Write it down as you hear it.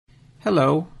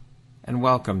Hello, and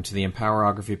welcome to the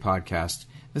Empowerography Podcast.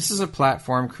 This is a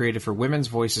platform created for women's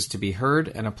voices to be heard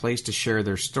and a place to share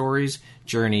their stories,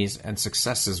 journeys, and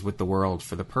successes with the world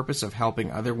for the purpose of helping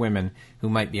other women who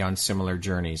might be on similar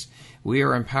journeys. We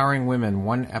are empowering women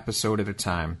one episode at a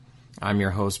time. I'm your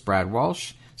host, Brad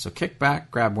Walsh, so kick back,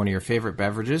 grab one of your favorite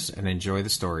beverages, and enjoy the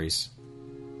stories.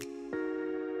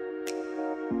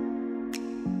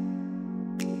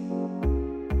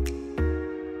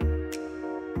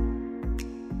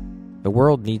 The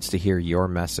world needs to hear your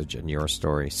message and your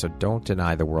story, so don't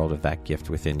deny the world of that gift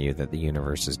within you that the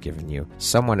universe has given you.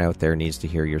 Someone out there needs to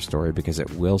hear your story because it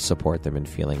will support them in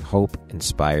feeling hope,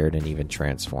 inspired, and even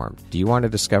transformed. Do you want to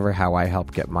discover how I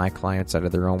help get my clients out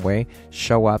of their own way,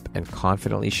 show up, and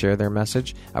confidently share their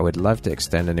message? I would love to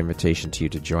extend an invitation to you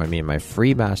to join me in my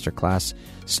free masterclass,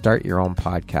 Start Your Own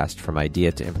Podcast from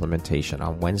Idea to Implementation,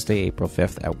 on Wednesday, April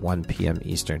 5th at 1 p.m.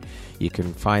 Eastern. You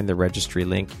can find the registry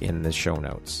link in the show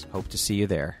notes. Hope to see you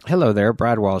there. Hello there,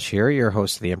 Brad Walsh here, your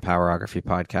host of the Empowerography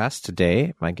Podcast.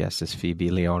 Today, my guest is Phoebe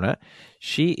Leona.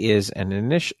 She is an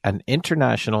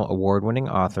international award-winning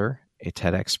author, a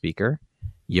TEDx speaker,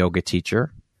 yoga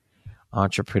teacher,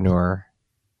 entrepreneur,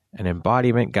 an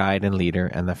embodiment guide and leader,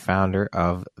 and the founder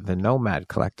of the Nomad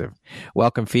Collective.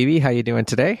 Welcome, Phoebe. How you doing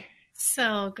today?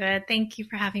 So good. Thank you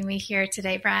for having me here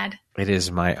today, Brad. It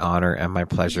is my honor and my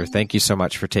pleasure. Thank you so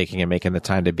much for taking and making the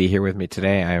time to be here with me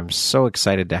today. I am so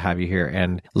excited to have you here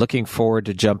and looking forward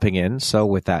to jumping in. So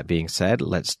with that being said,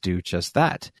 let's do just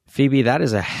that. Phoebe, that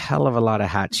is a hell of a lot of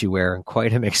hats you wear and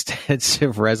quite an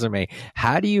extensive resume.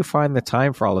 How do you find the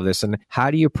time for all of this, and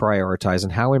how do you prioritize,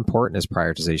 and how important is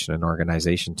prioritization and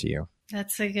organization to you?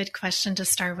 That's a good question to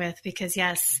start with because,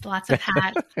 yes, lots of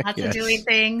hats, lots of doing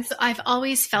things. I've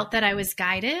always felt that I was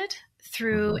guided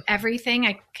through everything.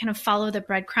 I kind of follow the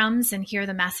breadcrumbs and hear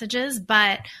the messages.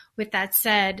 But with that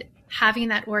said, having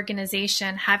that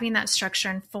organization, having that structure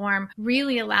and form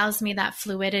really allows me that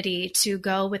fluidity to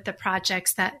go with the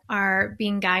projects that are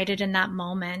being guided in that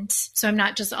moment. So I'm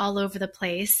not just all over the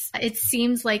place. It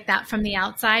seems like that from the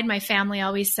outside. My family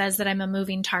always says that I'm a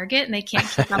moving target and they can't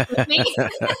keep up with me.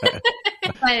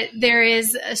 But there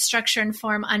is a structure and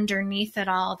form underneath it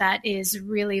all that is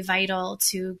really vital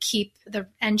to keep the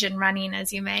engine running,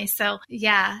 as you may. So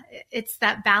yeah, it's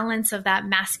that balance of that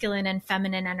masculine and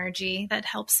feminine energy that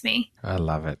helps me. I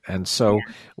love it. And so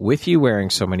with you wearing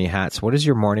so many hats, what does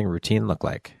your morning routine look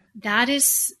like? That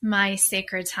is my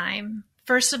sacred time.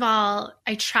 First of all,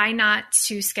 I try not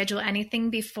to schedule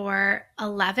anything before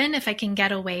 11 if I can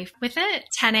get away with it,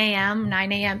 10 a.m.,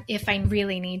 9 a.m. if I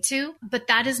really need to. But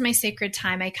that is my sacred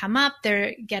time. I come up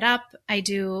there, get up, I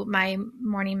do my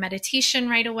morning meditation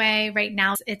right away. Right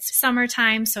now it's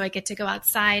summertime, so I get to go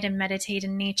outside and meditate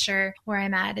in nature where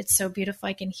I'm at. It's so beautiful.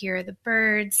 I can hear the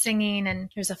birds singing and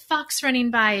there's a fox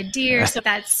running by, a deer. So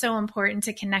that's so important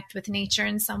to connect with nature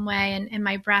in some way and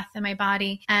my breath and my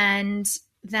body. And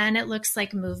then it looks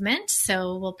like movement.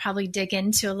 So we'll probably dig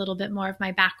into a little bit more of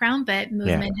my background, but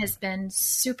movement has been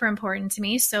super important to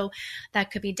me. So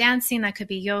that could be dancing, that could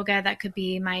be yoga, that could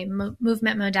be my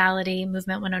movement modality,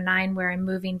 Movement 109, where I'm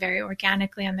moving very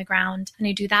organically on the ground. And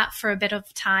I do that for a bit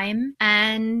of time.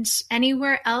 And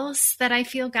anywhere else that I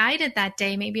feel guided that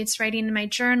day, maybe it's writing in my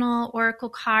journal, oracle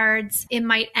cards. It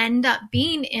might end up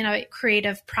being in a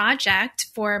creative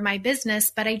project for my business,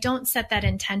 but I don't set that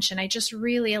intention. I just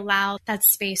really allow that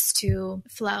space to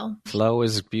flow. Flow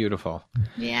is beautiful.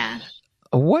 Yeah.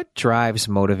 What drives,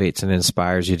 motivates, and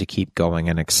inspires you to keep going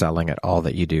and excelling at all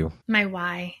that you do? My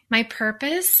why. My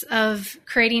purpose of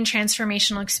creating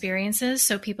transformational experiences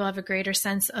so people have a greater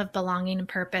sense of belonging and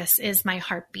purpose is my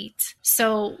heartbeat.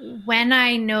 So when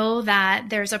I know that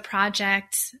there's a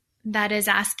project that is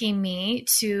asking me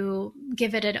to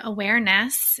give it an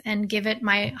awareness and give it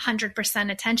my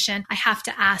 100% attention, I have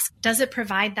to ask, does it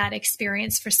provide that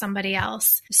experience for somebody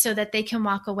else so that they can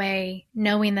walk away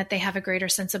knowing that they have a greater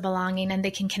sense of belonging and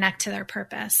they can connect to their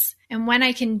purpose? And when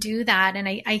I can do that, and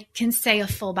I can say a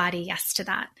full body yes to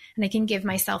that, and I can give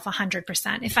myself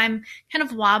 100%. If I'm kind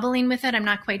of wobbling with it, I'm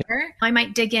not quite sure, I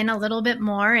might dig in a little bit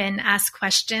more and ask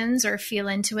questions or feel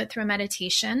into it through a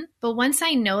meditation. But once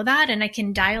I know that and I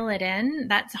can dial it in,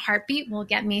 that heartbeat will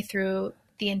get me through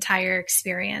the entire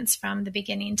experience from the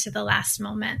beginning to the last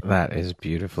moment. That is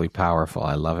beautifully powerful.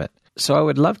 I love it. So I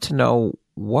would love to know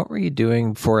What were you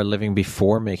doing for a living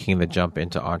before making the jump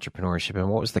into entrepreneurship? And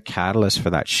what was the catalyst for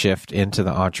that shift into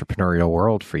the entrepreneurial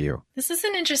world for you? This is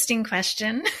an interesting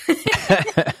question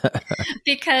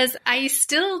because I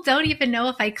still don't even know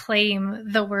if I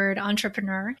claim the word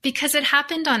entrepreneur because it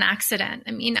happened on accident.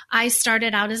 I mean, I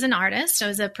started out as an artist. I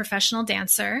was a professional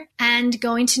dancer, and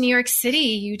going to New York City,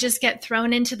 you just get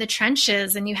thrown into the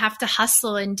trenches and you have to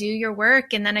hustle and do your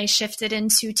work. And then I shifted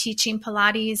into teaching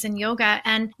Pilates and yoga.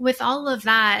 And with all of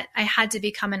that, I had to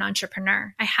become an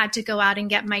entrepreneur. I had to go out and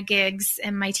get my gigs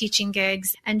and my teaching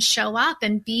gigs and show up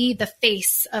and be the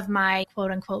face of my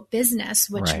quote unquote business,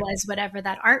 which was whatever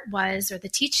that art was or the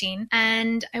teaching.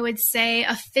 And I would say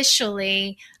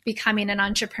officially becoming an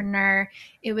entrepreneur,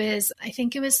 I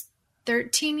think it was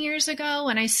 13 years ago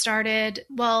when I started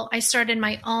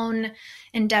my own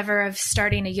endeavor of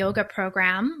starting a yoga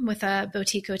program with a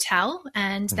boutique hotel.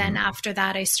 And then after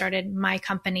that, I started my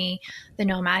company, the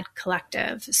Nomad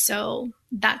Collective. So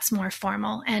that's more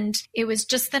formal. And it was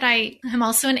just that I'm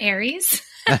also an Aries.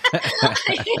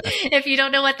 If you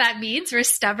don't know what that means, we're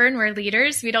stubborn, we're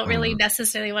leaders. We don't really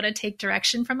necessarily want to take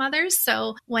direction from others.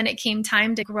 So when it came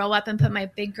time to grow up and put my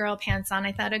big girl pants on,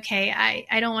 I thought, okay,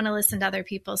 I don't want to listen to other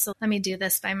people. So let me do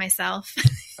this by myself.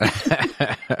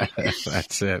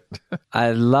 That's it.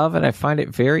 I love it. I find it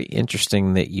very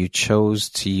interesting that you chose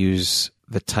to use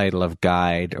the title of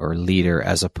guide or leader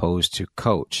as opposed to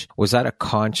coach. Was that a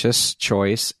conscious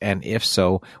choice? And if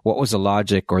so, what was the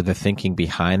logic or the thinking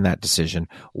behind that decision?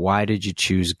 Why did you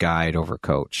choose guide over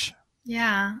coach?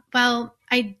 Yeah. Well,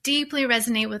 I deeply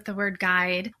resonate with the word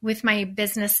guide, with my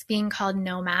business being called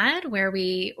Nomad, where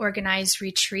we organize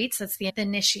retreats. That's the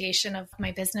initiation of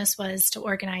my business, was to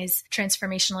organize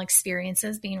transformational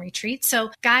experiences, being retreats.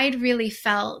 So guide really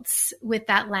felt with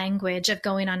that language of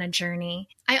going on a journey.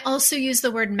 I also use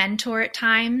the word mentor at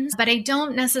times, but I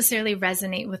don't necessarily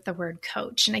resonate with the word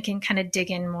coach. And I can kind of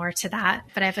dig in more to that.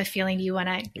 But I have a feeling you want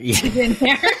to dig in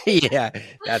there. Yeah,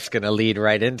 that's going to lead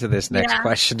right into this next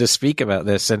question to speak about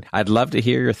this. And I'd love to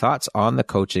hear your thoughts on the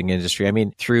coaching industry. I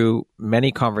mean, through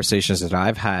many conversations that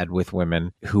I've had with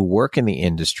women who work in the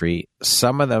industry,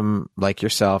 some of them, like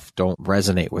yourself, don't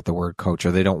resonate with the word coach,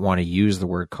 or they don't want to use the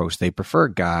word coach. They prefer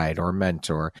guide or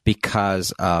mentor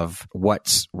because of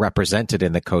what's represented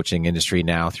in the coaching industry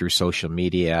now through social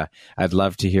media. I'd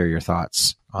love to hear your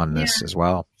thoughts on this as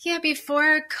well. Yeah,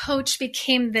 before coach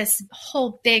became this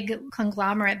whole big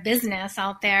conglomerate business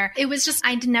out there, it was just,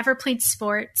 I'd never played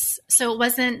sports. So it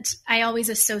wasn't, I always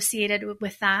associated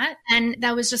with that. And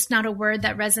that was just not a word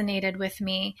that resonated with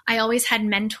me. I always had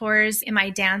mentors in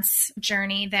my dance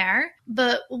journey there.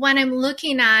 But when I'm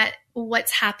looking at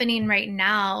what's happening right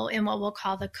now in what we'll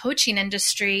call the coaching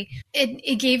industry,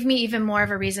 it gave me even more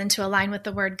of a reason to align with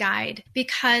the word guide,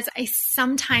 because I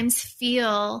sometimes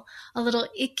feel a little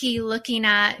icky looking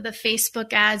at the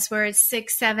Facebook ads where it's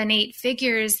 6, 7, 8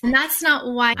 figures. And that's not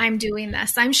why I'm doing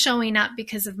this. I'm showing up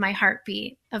because of my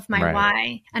heartbeat, of my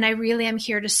why. And I really am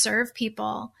here to serve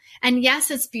people. And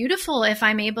yes, it's beautiful if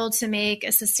I'm able to make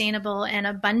a sustainable and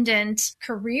abundant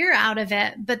career out of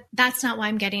it, but that's not why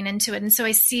I'm getting into it. And so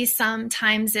I see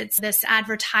sometimes it's this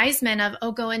advertisement of,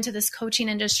 oh, go into this coaching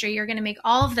industry, you're going to make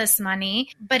all of this money,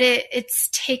 but it's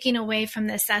taking away from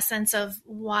this essence of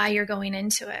why you're going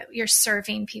into it. You're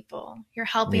serving people. You're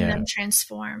helping them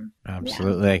transform.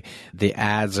 Absolutely. Yeah. The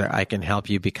ads are, I can help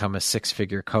you become a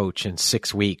 6-figure coach in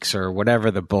 6 weeks, or whatever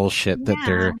the bullshit that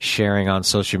they're sharing on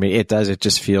social media. It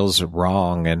just feels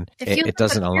wrong, and it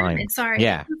doesn't align. It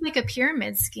feels like a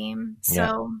pyramid scheme.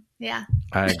 So, yeah.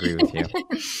 I agree with you.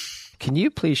 Can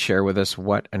you please share with us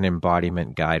what an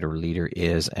embodiment guide or leader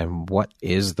is, and what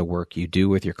is the work you do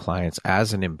with your clients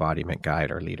as an embodiment guide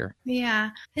or leader?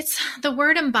 Yeah, the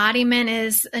word embodiment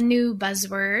is a new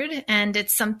buzzword, and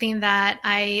it's something that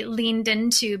I leaned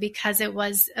into because it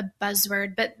was a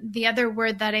buzzword. But the other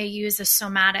word that I use is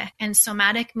somatic, and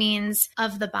somatic means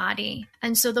of the body.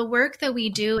 And so the work that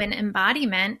we do in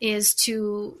embodiment is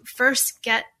to first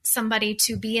get somebody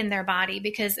to be in their body,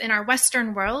 because in our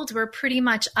Western world, we're pretty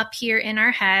much up here in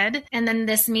our head. And then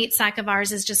this meat sack of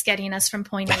ours is just getting us from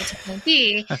point A to point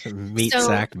B. Meat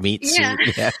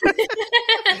suit. Yeah.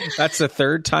 That's the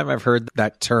third time I've heard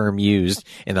that term used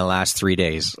in the last 3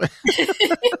 days.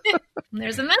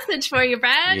 There's a message for you,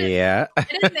 Brad. Yeah.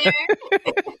 Get in there.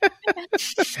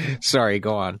 Sorry,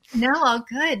 go on. No, all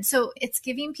good. So it's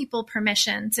giving people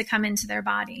permission to come into their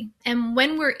body. And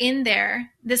when we're in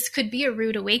there, this could be a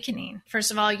rude awakening.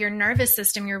 First of all, your nervous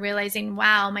system, you're realizing,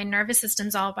 wow, my nervous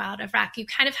system's all out of whack. You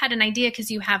kind of had an idea because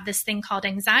you have this thing called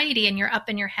anxiety and you're up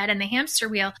in your head in the hamster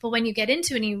wheel. But when you get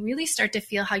into it and you really start to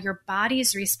feel how your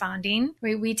body's responding,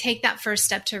 we take that first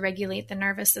step to regulate the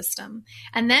nervous system.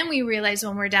 And then we realize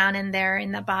when we're down in there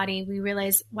in the body, we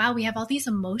realize, wow, we have all these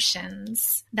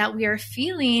emotions that we are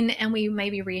feeling and we may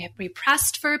be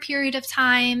repressed for a period of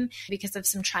time because of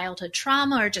some childhood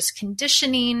trauma or just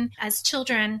conditioning as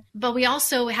children. But we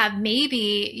also have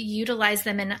maybe utilized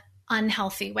them in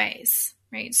unhealthy ways.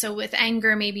 Right. So with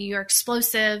anger, maybe you're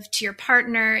explosive to your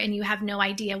partner and you have no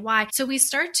idea why. So we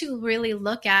start to really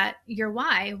look at your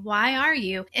why. Why are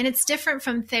you? And it's different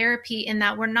from therapy in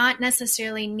that we're not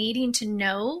necessarily needing to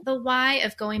know the why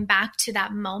of going back to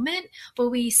that moment,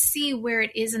 but we see where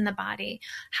it is in the body.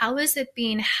 How is it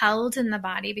being held in the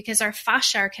body? Because our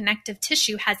fascia, our connective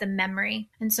tissue, has a memory.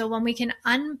 And so when we can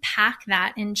unpack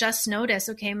that and just notice,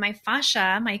 okay, my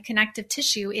fascia, my connective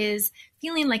tissue is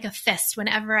feeling like a fist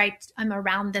whenever I'm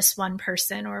around this one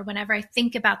person or whenever I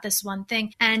think about this one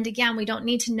thing. And again, we don't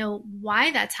need to know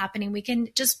why that's happening. We can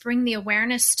just bring the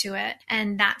awareness to it.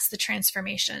 And that's the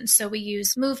transformation. So we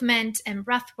use movement and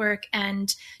breath work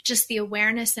and just the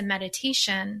awareness and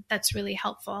meditation that's really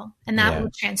helpful. And that will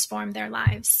transform their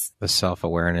lives. The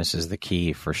self-awareness is the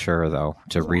key for sure, though,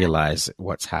 to realize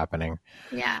what's happening.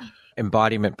 Yeah.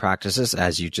 Embodiment practices,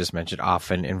 as you just mentioned,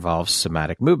 often involve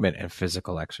somatic movement and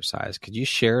physical exercise. Could you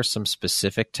share some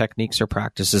specific techniques or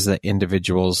practices that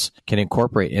individuals can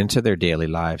incorporate into their daily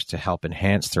lives to help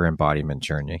enhance their embodiment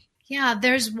journey? Yeah,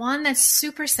 there's one that's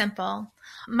super simple.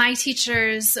 My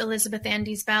teachers, Elizabeth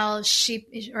Andes Bell,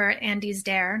 or Andes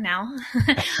Dare now,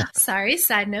 sorry,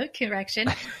 side note, correction.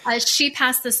 She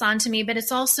passed this on to me, but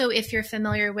it's also, if you're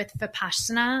familiar with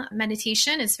Vipassana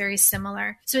meditation, it's very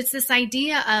similar. So it's this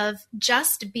idea of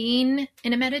just being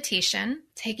in a meditation,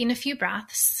 taking a few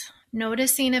breaths,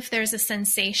 noticing if there's a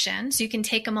sensation. So you can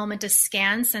take a moment to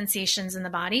scan sensations in the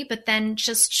body, but then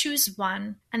just choose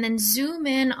one and then zoom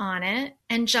in on it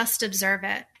and just observe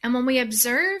it. And when we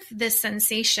observe this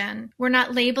sensation, we're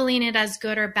not labeling it as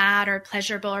good or bad or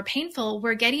pleasurable or painful.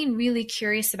 We're getting really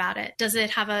curious about it. Does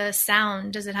it have a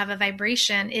sound? Does it have a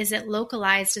vibration? Is it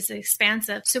localized? Is it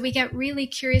expansive? So we get really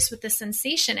curious with the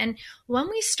sensation. And when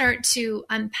we start to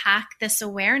unpack this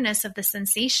awareness of the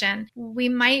sensation, we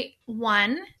might,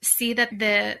 one, see that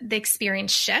the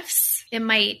experience shifts. It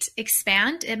might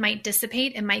expand. It might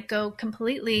dissipate. It might go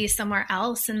completely somewhere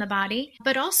else in the body.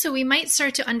 But also we might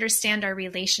start to understand our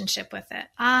relationship with it.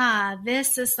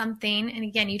 This is something, and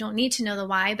again, you don't need to know the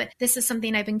why, but this is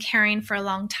something I've been carrying for a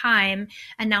long time,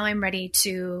 and now I'm ready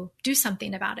to do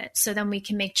something about it. So then we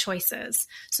can make choices.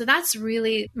 So that's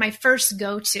really my first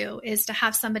go-to, is to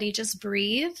have somebody just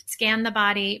breathe, scan the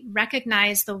body,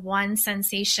 recognize the one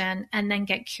sensation, and then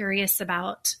get curious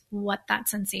about what that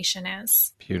sensation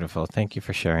is. Beautiful. Thank you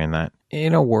for sharing that.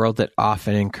 In a world that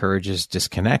often encourages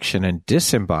disconnection and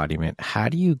disembodiment, how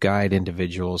do you guide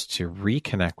individuals to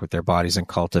reconnect with their bodies and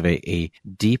cultivate a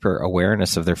deeper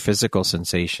awareness of their physical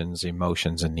sensations,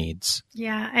 emotions, and needs?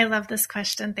 Yeah, I love this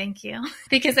question. Thank you.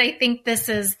 Because I think this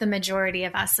is the majority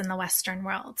of us in the Western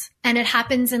world. And it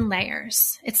happens in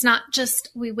layers. It's not just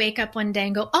we wake up one day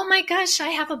and go, oh my gosh, I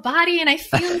have a body and I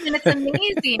feel it and it's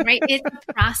amazing, right? It's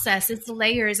a process. It's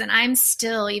layers. And I'm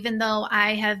still, even though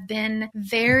I have been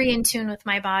very in tune with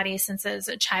my body since as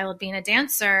a child being a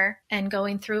dancer and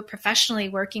going through it professionally,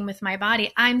 working with my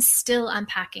body, I'm still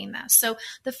unpacking this. So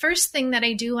the first thing that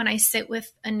I do when I sit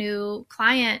with a new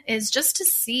client is just to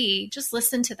see, just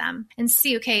listen to them and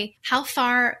see, okay, how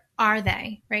far are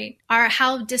they, right?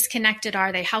 How disconnected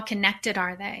are they? How connected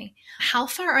are they? How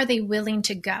far are they willing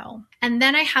to go? And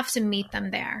then I have to meet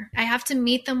them there. I have to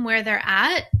meet them where they're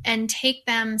at and take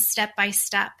them step by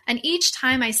step. And each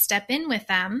time I step in with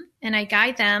them and I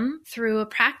guide them through a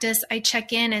practice, I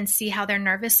check in and see how their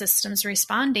nervous system's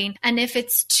responding. And if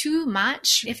it's too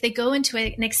much, if they go into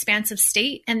an expansive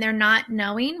state and they're not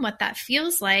knowing what that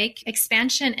feels like,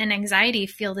 expansion and anxiety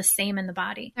feel the same in the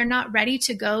body. They're not ready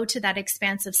to go to that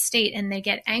expansive state and they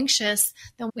get anxious,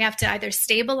 then we have to either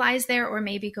stabilize there or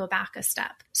maybe go back a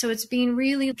step. So it's being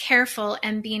really careful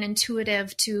and being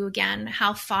intuitive to, again,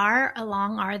 how far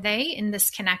along are they in this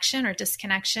connection or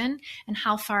disconnection, and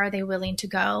how far are they willing to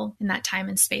go in that time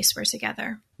and space we're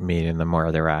together. Meeting them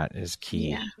where they're at is key.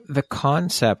 Yeah. The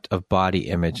concept of body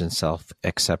image and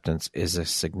self-acceptance is a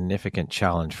significant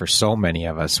challenge for so many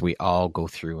of us. We all go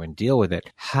through and deal with it.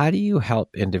 How do you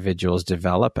help individuals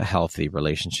develop a healthy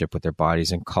relationship with their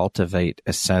bodies and cultivate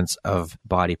a sense of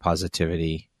body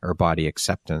positivity or body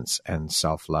acceptance and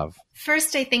self-love?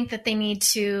 First, I think that they need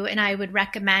to, and I would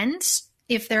recommend,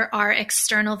 if there are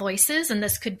external voices, and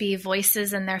this could be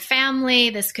voices in their family,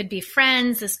 this could be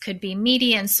friends, this could be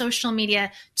media and social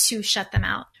media, to shut them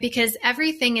out, because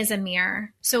everything is a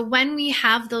mirror. So when we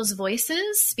have those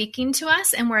voices speaking to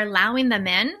us and we're allowing them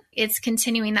in, it's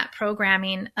continuing that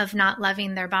programming of not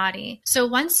loving their body. So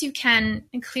once you can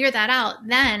clear that out,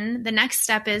 then the next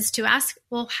step is to ask,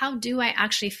 well, how do I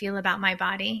actually feel about my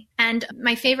body? And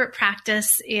my favorite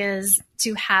practice is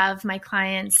to have my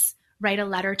clients write a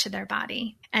letter to their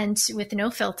body, and with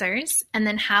no filters, and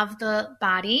then have the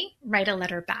body write a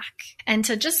letter back, and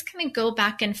to just kind of go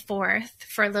back and forth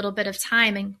for a little bit of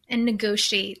time and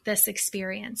negotiate this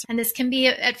experience. And this can be,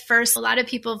 at first, a lot of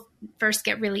people first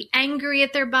get really angry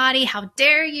at their body. How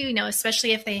dare you,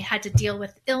 especially if they had to deal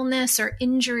with illness or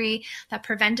injury that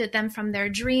prevented them from their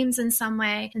dreams in some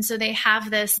way. And so they have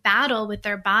this battle with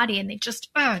their body and they just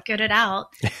get it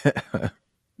out.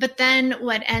 But then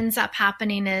what ends up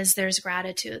happening is there's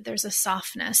gratitude, there's a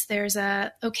softness, there's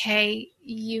okay,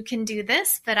 you can do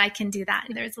this, but I can do that.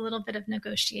 There's a little bit of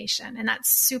negotiation, and that's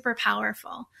super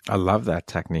powerful. I love that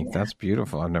technique. Yeah. That's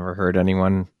beautiful. I've never heard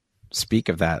anyone speak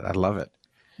of that. I love it.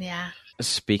 Yeah.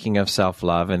 Speaking of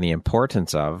self-love and the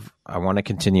importance of, I want to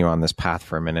continue on this path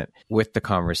for a minute with the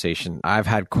conversation. I've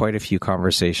had quite a few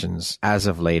conversations as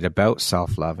of late about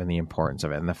self-love and the importance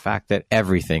of it, and the fact that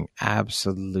everything,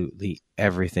 absolutely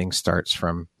everything, starts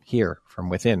from here, from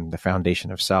within, the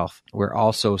foundation of self. We're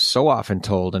also so often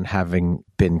told, and having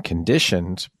been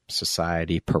conditioned,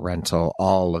 society, parental,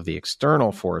 all of the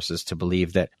external forces, to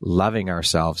believe that loving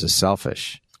ourselves is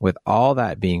selfish. With all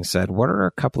that being said, what are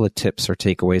a couple of tips or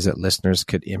takeaways that listeners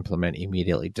could implement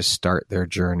immediately to start their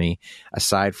journey,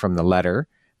 aside from the letter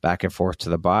back and forth to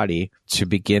the body, to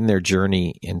begin their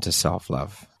journey into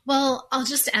self-love? Well, I'll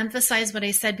just emphasize what I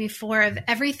said before of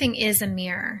everything is a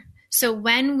mirror. So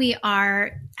when we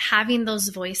are having those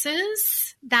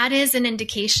voices, that is an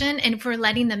indication, and if we're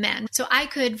letting them in. So I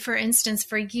could, for instance,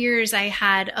 for years, I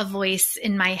had a voice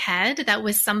in my head that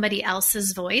was somebody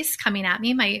else's voice coming at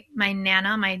me, my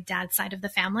Nana, my dad's side of the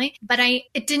family, but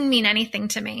it didn't mean anything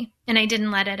to me, and I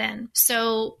didn't let it in.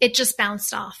 So it just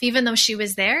bounced off. Even though she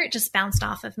was there, it just bounced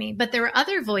off of me. But there were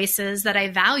other voices that I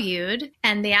valued,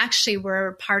 and they actually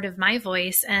were part of my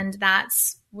voice, and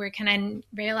that's where can I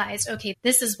realize, okay,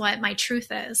 this is what my truth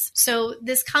is. So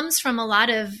this comes from a lot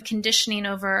of conditioning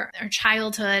over our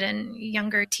childhood and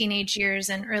younger teenage years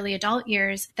and early adult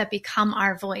years that become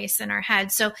our voice in our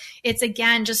head. So it's,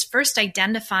 again, just first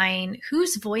identifying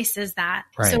whose voice is that.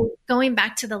 Right. So going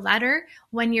back to the letter,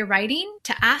 when you're writing,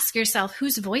 to ask yourself,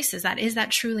 whose voice is that? Is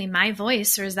that truly my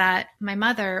voice, or is that my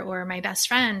mother or my best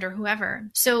friend or whoever?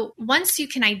 So once you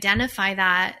can identify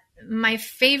that, my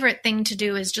favorite thing to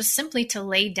do is just simply to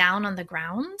lay down on the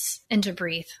ground and to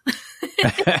breathe.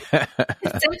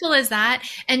 As simple as that.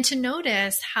 And to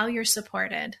notice how you're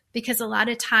supported. Because a lot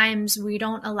of times we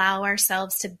don't allow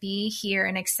ourselves to be here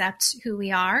and accept who we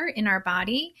are in our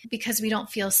body because we don't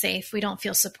feel safe. We don't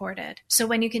feel supported. So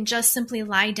when you can just simply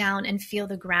lie down and feel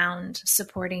the ground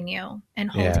supporting you and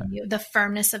holding you, the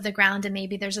firmness of the ground, and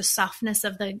maybe there's a softness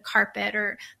of the carpet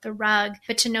or the rug,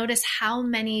 but to notice how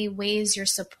many ways you're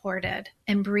supported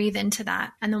and breathe into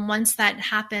that. And then once that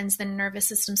happens, the nervous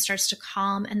system starts to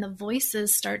calm and the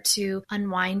voices start to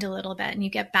unwind a little bit, and you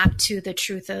get back to the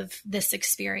truth of this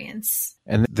experience.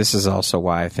 And this is also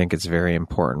why I think it's very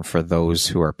important for those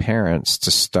who are parents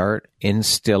to start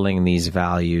instilling these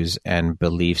values and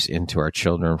beliefs into our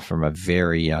children from a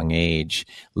very young age.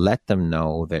 Let them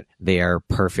know that they are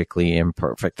perfectly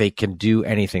imperfect. They can do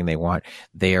anything they want.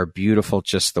 They are beautiful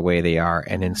just the way they are,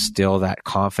 and instill that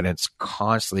confidence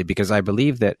constantly, because I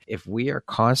believe that if we are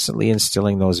constantly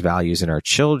instilling those values in our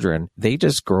children, they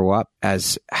just grow up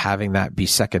as having that be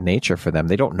second nature for them.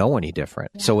 They don't know any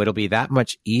different. Yeah. So it'll be that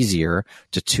much easier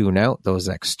to tune out those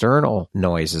external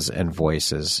noises and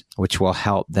voices, which will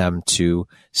help them to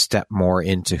step more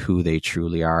into who they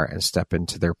truly are and step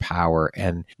into their power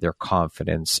and their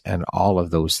confidence and all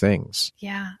of those things.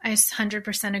 Yeah, I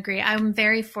 100% agree. I'm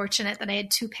very fortunate that I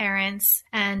had two parents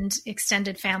and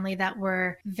extended family that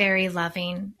were very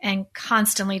loving and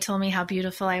constantly told me how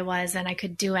beautiful I was and I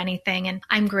could do anything. And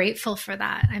I'm grateful for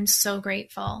that. I'm so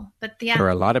grateful. But there are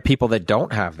a lot of people that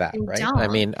don't have that, right? Don't. I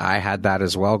mean, I had that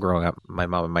as well growing up. My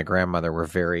mom and my grandmother were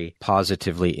very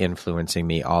positively influencing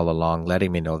me all along,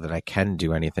 letting me know that I can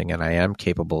do anything and I am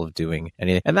capable of doing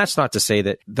anything. And that's not to say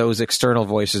that those external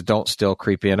voices don't still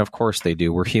creep in. Of course they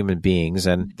do. We're human beings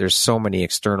and there's so many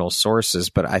external sources.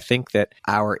 But I think that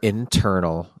our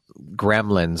internal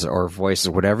gremlins or voices,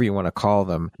 whatever you want to call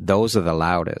them, those are the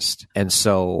loudest. And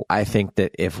so I think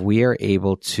that if we are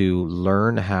able to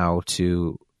learn how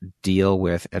to deal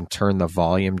with and turn the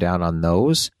volume down on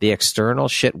those, the external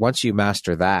shit, once you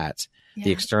master that,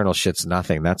 the external shit's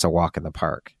nothing. That's a walk in the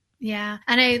park. Yeah.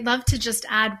 And I'd love to just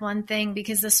add one thing,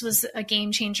 because this was a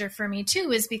game changer for me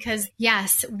too, is because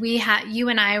yes, you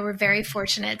and I were very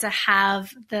fortunate to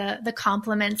have the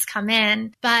compliments come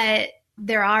in, but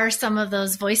there are some of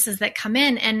those voices that come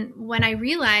in. And when I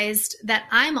realized that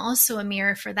I'm also a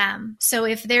mirror for them. So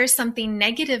if there's something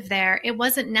negative there, it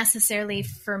wasn't necessarily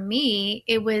for me.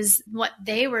 It was what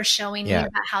they were showing me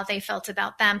about how they felt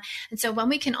about them. And so when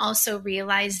we can also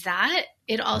realize that,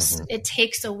 it also, it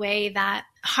takes away that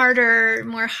harder,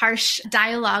 more harsh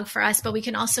dialogue for us, but we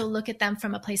can also look at them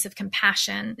from a place of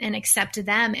compassion and accept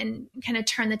them and kind of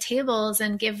turn the tables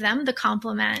and give them the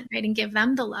compliment, right? And give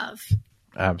them the love.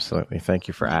 Absolutely. Thank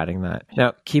you for adding that.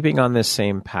 Now, keeping on this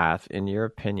same path, in your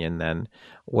opinion, then,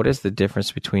 what is the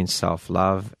difference between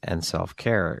self-love and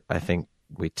self-care? I think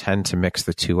we tend to mix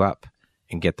the two up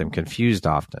and get them confused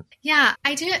often. Yeah,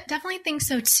 I do definitely think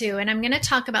so too. And I'm going to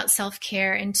talk about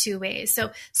self-care in two ways.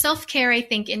 So self-care, I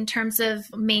think in terms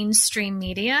of mainstream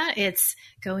media, it's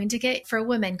going to get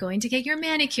your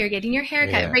manicure, getting your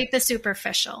haircut, right? The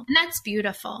superficial. And that's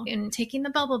beautiful. And taking the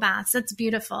bubble baths, that's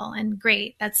beautiful and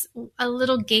great. That's a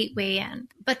little gateway in.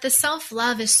 But the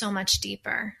self-love is so much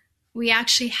deeper. We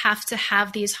actually have to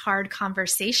have these hard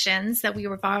conversations that we've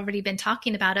already been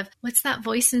talking about of what's that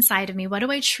voice inside of me? What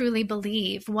do I truly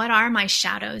believe? What are my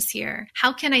shadows here?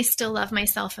 How can I still love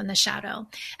myself in the shadow?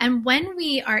 And when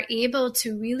we are able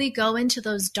to really go into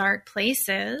those dark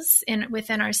places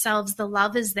within ourselves, the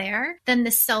love is there, then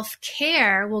the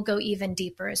self-care will go even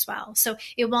deeper as well. So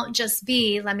it won't just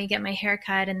be, let me get my hair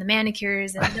cut and the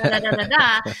manicures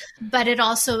and but it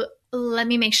also, let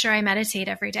me make sure I meditate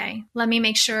every day. Let me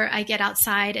make sure I get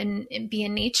outside and be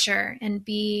in nature and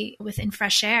be within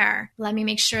fresh air. Let me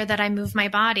make sure that I move my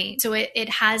body. So it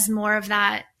has more of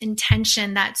that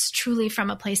intention that's truly from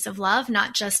a place of love,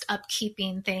 not just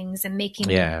upkeeping things and making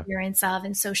the appearance of,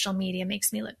 and social media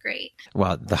makes me look great.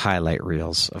 Well, the highlight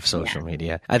reels of social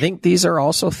media. I think these are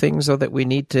also things, though, that we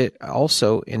need to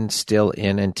also instill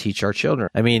in and teach our children.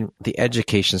 I mean, the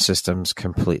education system's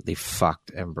completely fucked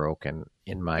and broken,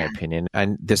 in my opinion.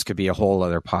 And this could be a whole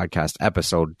other podcast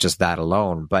episode, just that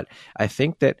alone. But I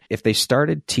think that if they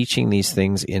started teaching these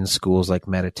things in schools like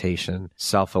meditation,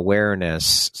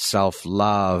 self-awareness,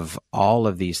 self-love, all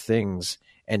of these things,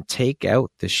 and take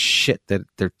out the shit that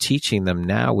they're teaching them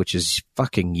now, which is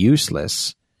fucking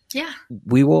useless,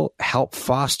 we will help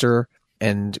foster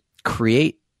and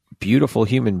create beautiful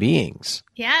human beings.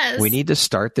 Yes. We need to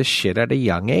start this shit at a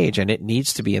young age, and it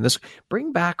needs to be in this.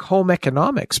 Bring back home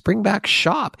economics, bring back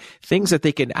shop, things that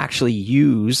they can actually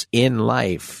use in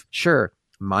life. Sure,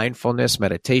 mindfulness,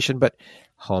 meditation, but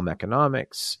home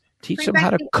economics. Teach them how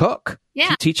to cook.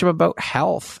 Yeah. Teach them about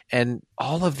health and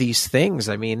all of these things.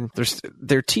 I mean,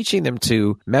 they're teaching them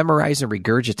to memorize and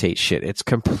regurgitate shit. It's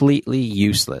completely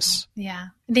useless. Yeah.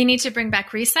 They need to bring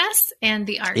back recess and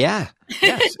the art. Yeah.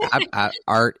 Yes.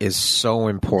 Art is so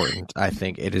important. I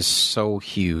think it is so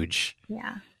huge.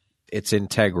 Yeah. It's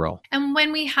integral. And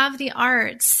when we have the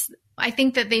arts, I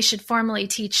think that they should formally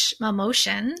teach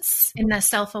emotions in the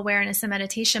self-awareness and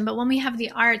meditation. But when we have the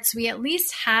arts, we at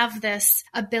least have this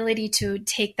ability to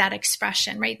take that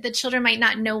expression, right? The children might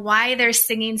not know why they're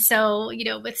singing so,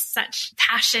 with such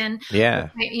passion,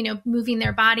 moving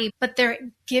their body, but they're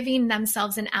giving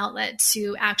themselves an outlet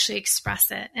to actually express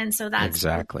it. And so that's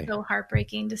exactly so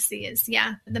heartbreaking to see is,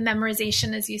 the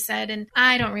memorization, as you said. And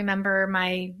I don't remember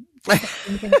my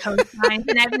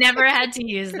and I've never had to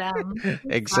use them.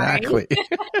 Exactly.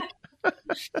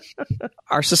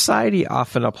 Our society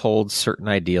often upholds certain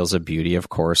ideals of beauty, of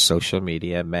course, social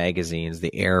media, magazines,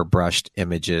 the airbrushed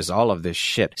images, all of this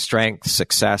shit, strength,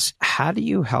 success. How do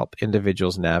you help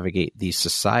individuals navigate these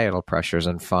societal pressures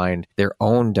and find their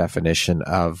own definition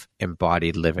of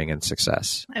embodied living and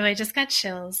success? Oh, I just got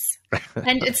chills.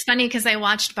 And it's funny because I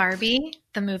watched Barbie,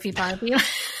 the movie Barbie,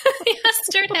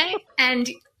 yesterday. And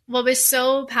what was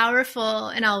so powerful,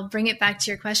 and I'll bring it back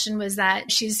to your question, was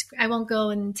that I won't go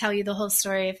and tell you the whole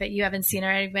story if you haven't seen it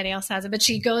or anybody else has it, but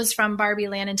she goes from Barbie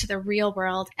land into the real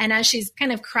world. And as she's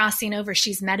kind of crossing over,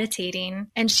 she's meditating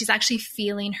and she's actually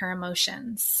feeling her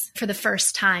emotions for the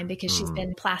first time because she's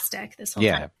been plastic this whole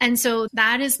time. And so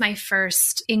that is my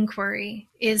first inquiry,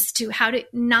 is to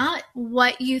not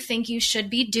what you think you should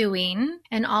be doing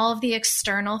and all of the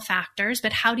external factors,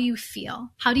 but how do you feel?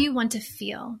 How do you want to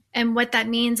feel? And what that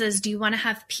means is, do you want to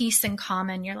have peace and calm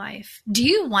in your life? Do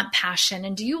you want passion?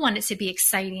 And do you want it to be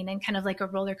exciting and kind of like a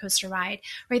roller coaster ride,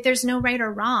 right? There's no right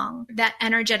or wrong. That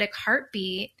energetic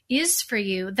heartbeat is for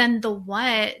you, then the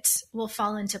what will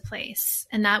fall into place,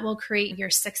 and that will create your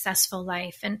successful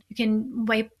life. And you can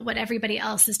wipe what everybody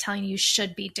else is telling you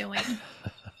should be doing.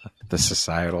 The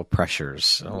societal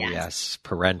pressures. Oh, yes.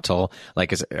 Parental,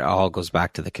 like it all goes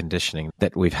back to the conditioning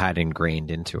that we've had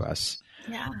ingrained into us.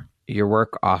 Yeah. Your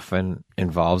work often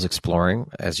involves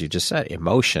exploring, as you just said,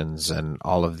 emotions and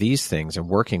all of these things and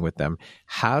working with them.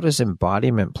 How does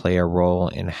embodiment play a role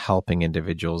in helping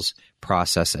individuals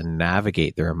process and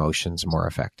navigate their emotions more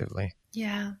effectively?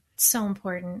 Yeah. So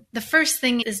important. The first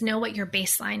thing is know what your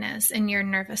baseline is in your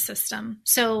nervous system.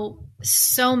 So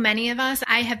many of us,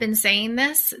 I have been saying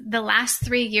this, the last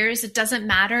 3 years, it doesn't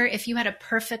matter if you had a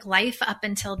perfect life up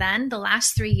until then, the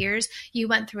last 3 years, you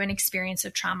went through an experience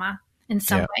of trauma in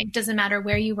some way. It doesn't matter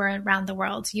where you were around the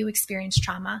world, you experienced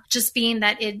trauma. Just being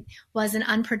that it was an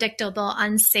unpredictable,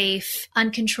 unsafe,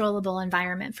 uncontrollable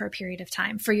environment for a period of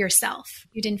time for yourself.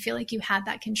 You didn't feel like you had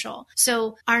that control.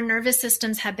 So our nervous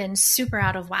systems have been super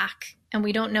out of whack, and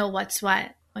we don't know what's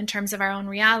what in terms of our own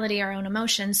reality, our own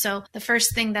emotions. So the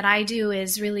first thing that I do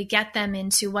is really get them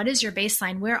into what is your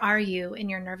baseline? Where are you in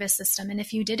your nervous system? And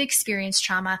if you did experience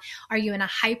trauma, are you in a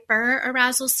hyper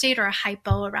arousal state or a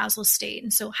hypo arousal state?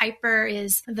 And so hyper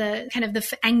is the kind of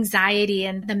the anxiety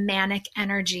and the manic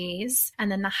energies. And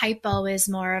then the hypo is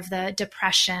more of the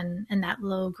depression and that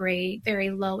low grade, very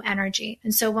low energy.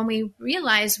 And so when we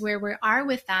realize where we are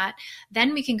with that,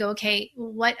 then we can go, okay,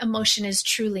 what emotion is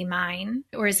truly mine?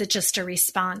 Or is it just a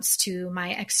response to my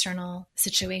external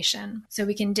situation? So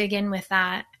we can dig in with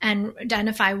that and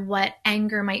identify what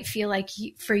anger might feel like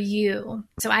for you.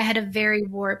 So I had a very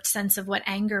warped sense of what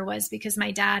anger was because my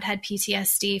dad had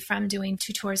PTSD from doing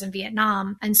 2 tours in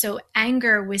Vietnam. And so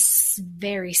anger was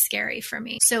very scary for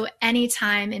me. So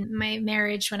anytime in my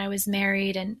marriage, when I was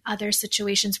married and other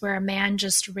situations where a man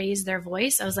just raised their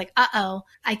voice, I was like, uh-oh,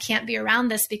 I can't be around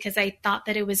this because I thought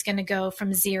that it was going to go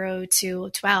from 0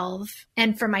 to 12.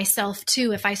 And for myself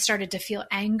too, if I started to feel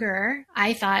anger,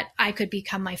 I thought I could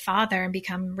become my father and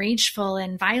become rageful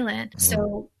and violent.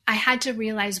 So I had to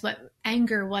realize what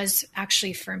anger was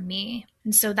actually for me.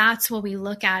 And so that's what we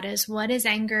look at is what is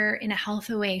anger in a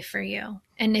healthy way for you?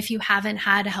 And if you haven't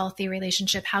had a healthy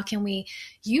relationship, how can we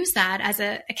use that as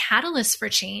a catalyst for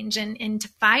change and to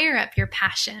fire up your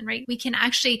passion, right? We can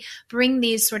actually bring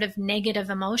these sort of negative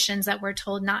emotions that we're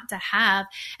told not to have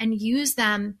and use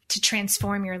them to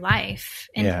transform your life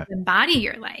and to embody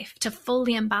your life, to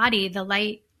fully embody the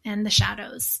light and the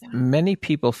shadows. Many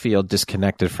people feel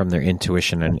disconnected from their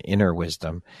intuition and inner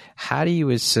wisdom. How do you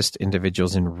assist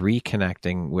individuals in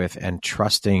reconnecting with and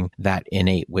trusting that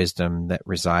innate wisdom that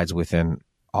resides within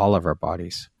all of our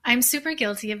bodies? I'm super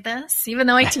guilty of this, even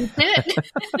though I teach it.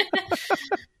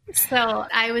 So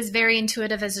I was very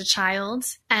intuitive as a child,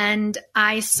 and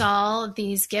I saw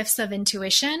these gifts of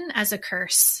intuition as a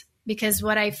curse. Because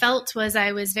what I felt was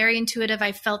I was very intuitive.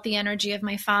 I felt the energy of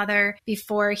my father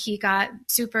before he got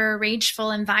super rageful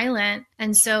and violent.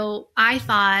 And so I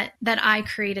thought that I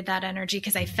created that energy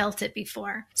because I felt it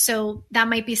before. So that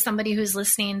might be somebody who's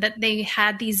listening that they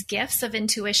had these gifts of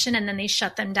intuition and then they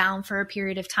shut them down for a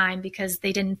period of time because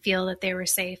they didn't feel that they were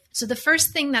safe. So the first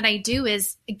thing that I do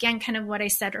is, again, kind of what I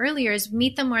said earlier, is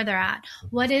meet them where they're at.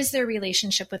 What is their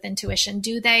relationship with intuition?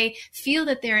 Do they feel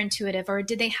that they're intuitive, or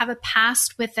did they have a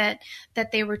past with it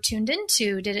that they were tuned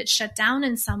into? Did it shut down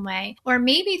in some way? Or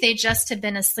maybe they just had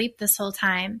been asleep this whole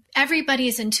time. Everybody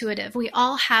is intuitive. We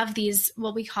all have these,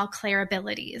 what we call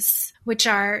clairabilities, which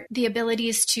are the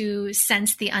abilities to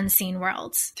sense the unseen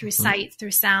worlds through sight,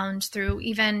 through sound, through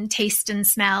even taste and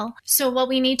smell. So what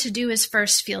we need to do is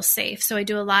first feel safe. So I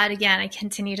do a lot, again, I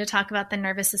continue to talk about the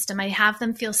nervous system. I have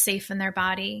them feel safe in their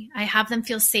body. I have them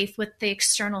feel safe with the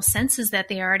external senses that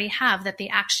they already have, that they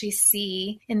actually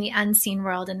see in the unseen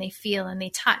world, and they feel and they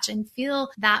touch, and feel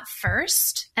that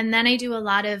first. And then I do a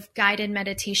lot of guided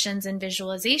meditations and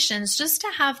visualizations just to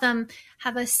have them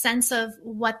have a sense of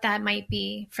what that might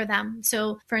be for them.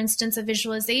 So for instance, a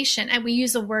visualization, and we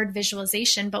use the word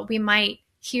visualization, but we might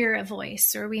hear a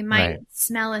voice or we might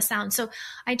smell a sound. So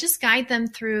I just guide them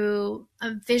through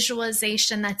a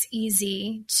visualization that's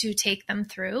easy to take them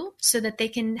through so that they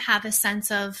can have a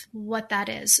sense of what that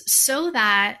is, so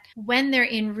that when they're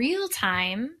in real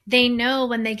time, they know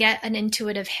when they get an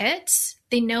intuitive hit,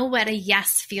 they know what a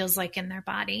yes feels like in their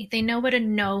body. They know what a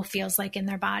no feels like in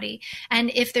their body.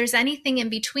 And if there's anything in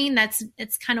between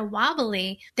it's kind of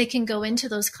wobbly, they can go into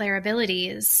those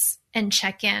clairabilities and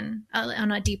check in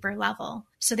on a deeper level.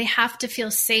 So they have to feel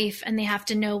safe, and they have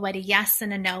to know what a yes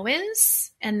and a no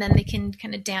is. And then they can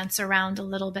kind of dance around a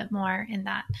little bit more in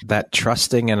that. That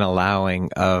trusting and allowing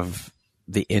of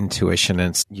the intuition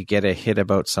and you get a hit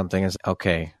about something as,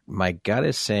 okay, my gut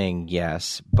is saying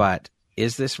yes, but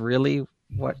is this really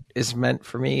what is meant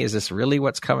for me? Is this really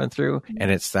what's coming through? And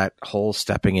it's that whole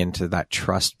stepping into that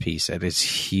trust piece. It is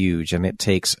huge. And it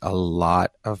takes a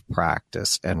lot of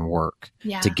practice and work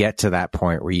to get to that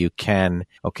point where you can,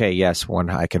 okay, yes,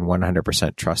 I can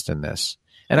 100% trust in this.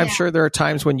 And I'm sure there are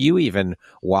times when you even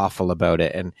waffle about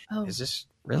it. And is this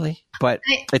really? But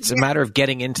it's a matter of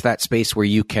getting into that space where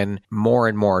you can more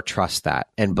and more trust that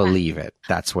and believe it.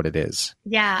 That's what it is.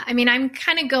 Yeah. I mean, I'm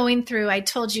kind of going through, I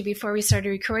told you before we started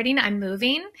recording, I'm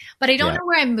moving, but I don't know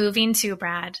where I'm moving to,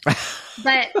 Brad.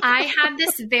 But I had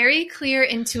this very clear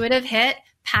intuitive hit,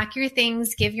 pack your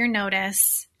things, give your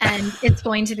notice, and it's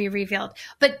going to be revealed.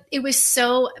 But it was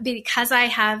because I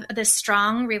have this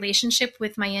strong relationship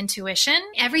with my intuition,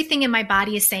 everything in my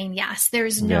body is saying yes.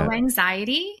 There's no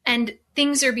anxiety and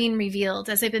things are being revealed.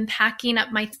 As I've been packing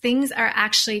up, my things are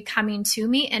actually coming to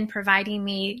me and providing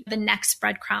me the next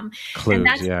breadcrumb. Clues,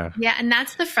 and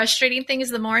that's the frustrating thing is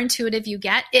the more intuitive you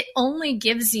get, it only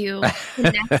gives you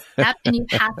the next step and you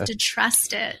have to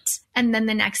trust it. And then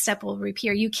the next step will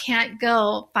appear. You can't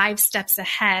go 5 steps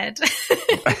ahead.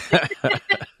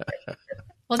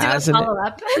 We'll do a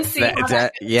follow-up.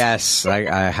 Yes,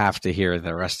 I have to hear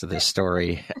the rest of this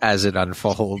story as it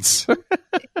unfolds.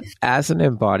 As an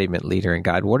embodiment leader and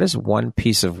guide, what is one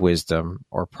piece of wisdom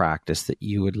or practice that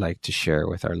you would like to share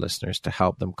with our listeners to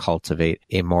help them cultivate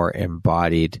a more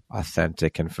embodied,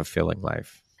 authentic, and fulfilling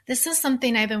life? This is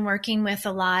something I've been working with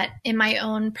a lot in my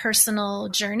own personal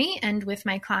journey and with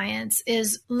my clients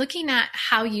is looking at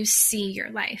how you see your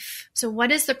life. So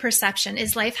what is the perception?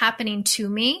 Is life happening to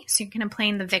me? So you're kind of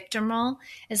playing the victim role.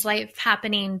 Is life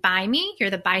happening by me?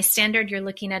 You're the bystander. You're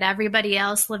looking at everybody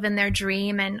else living their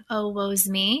dream and, oh, woe's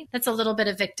me. That's a little bit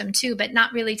of victim too, but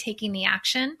not really taking the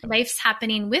action. Life's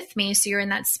happening with me. So you're in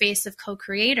that space of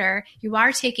co-creator. You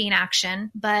are taking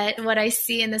action. But what I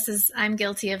see, and I'm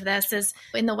guilty of this, is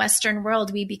in the Western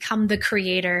world, we become the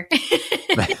creator.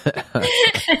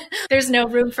 There's no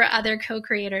room for other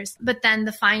co-creators. But then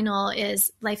the final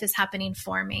is life is happening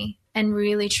for me. And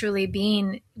really, truly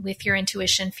being with your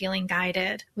intuition, feeling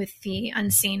guided with the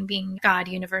unseen being God,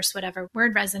 universe, whatever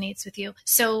word resonates with you.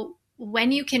 So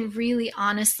when you can really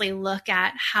honestly look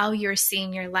at how you're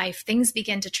seeing your life, things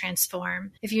begin to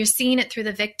transform. If you're seeing it through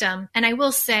the victim, and I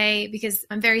will say, because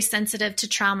I'm very sensitive to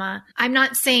trauma, I'm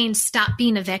not saying stop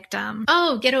being a victim.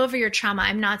 Oh, get over your trauma.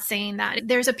 I'm not saying that.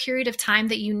 There's a period of time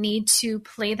that you need to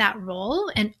play that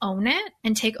role and own it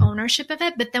and take ownership of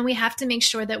it. But then we have to make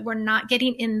sure that we're not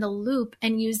getting in the loop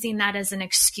and using that as an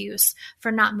excuse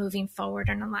for not moving forward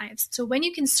in our lives. So when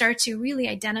you can start to really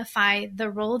identify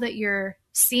the role that you're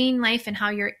seeing life and how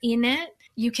you're in it,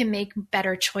 you can make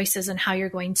better choices on how you're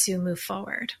going to move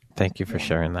forward. Thank you for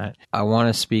sharing that. I want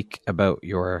to speak about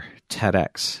your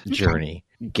TEDx journey.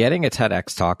 Getting a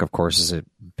TEDx talk, of course, is a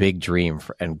big dream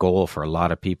and goal for a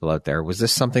lot of people out there. Was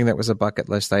this something that was a bucket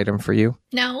list item for you?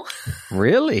 No.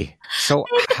 Really? So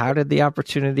how did the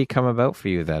opportunity come about for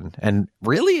you then? And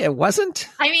really, it wasn't?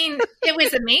 I mean, it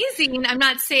was amazing. I'm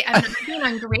not being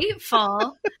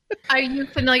ungrateful. Are you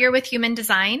familiar with human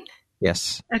design?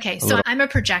 Yes. Okay. So I'm a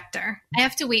projector. I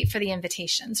have to wait for the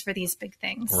invitations for these big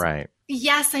things. Right.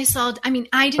 Yes, I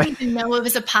didn't even know it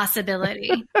was a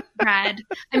possibility, Brad.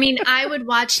 I would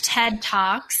watch TED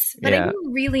Talks, but I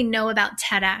didn't really know about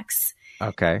TEDx.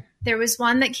 Okay. There was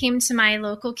one that came to my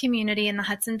local community in the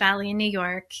Hudson Valley in New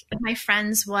York. My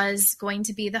friends was going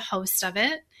to be the host of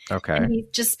it. Okay. And he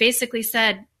just basically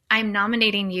said, I'm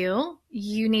nominating you.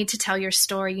 You need to tell your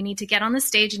story. You need to get on the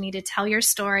stage. You need to tell your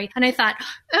story. And I thought,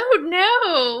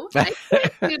 oh no, I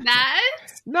can't do that.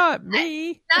 Not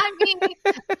me. Not me.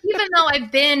 Even though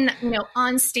I've been,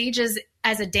 on stages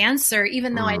as a dancer,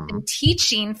 even though I've been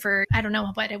teaching for, I don't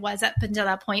know what it was up until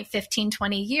that point, 15,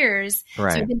 20 years.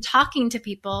 Right. So I've been talking to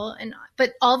people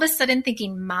but all of a sudden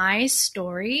thinking my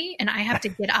story and I have to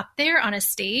get up there on a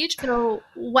stage. So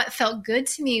what felt good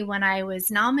to me when I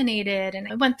was nominated and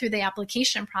I went through the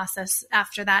application process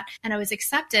after that and I was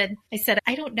accepted, I said,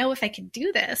 I don't know if I could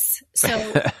do this. So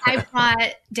I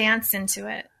brought dance into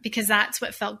it because that's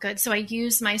what felt good. So I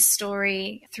use my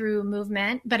story through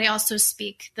movement, but I also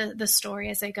speak the story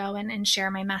as I go and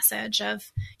share my message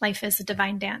of life is a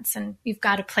divine dance and you've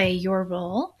got to play your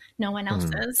role, no one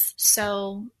else's.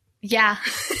 So yeah.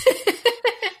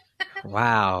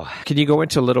 Wow. Can you go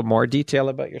into a little more detail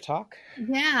about your talk?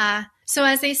 Yeah. So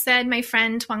as I said, my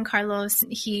friend Juan Carlos,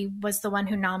 he was the one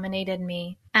who nominated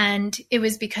me. And it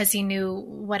was because he knew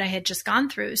what I had just gone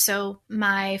through. So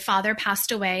my father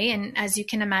passed away. And as you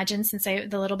can imagine, since the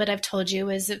little bit I've told you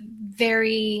is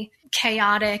very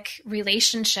chaotic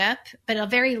relationship, but a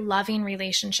very loving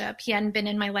relationship. He hadn't been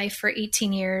in my life for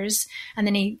 18 years. And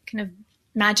then he kind of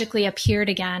magically appeared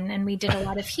again, and we did a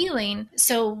lot of healing.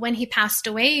 So when he passed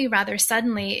away rather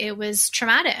suddenly, it was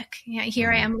traumatic.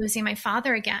 Here I am losing my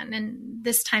father again, and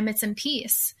this time it's in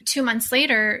peace. 2 months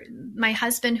later, my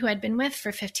husband, who I'd been with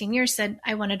for 15 years, said,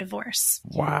 I want a divorce.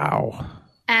 Wow.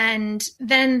 And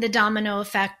then the domino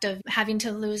effect of having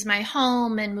to lose my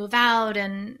home and move out,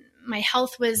 and my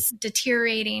health was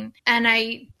deteriorating. And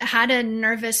I had a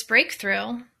nervous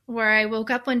breakthrough where I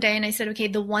woke up one day and I said, okay,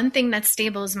 the one thing that's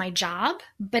stable is my job,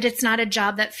 but it's not a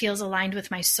job that feels aligned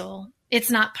with my soul. It's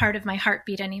not part of my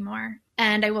heartbeat anymore.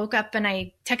 And I woke up and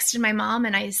I texted my mom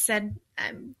and I said,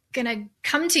 I'm going to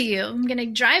come to you. I'm going to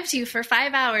drive to you for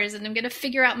 5 hours and I'm going to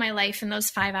figure out my life in those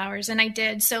 5 hours. And I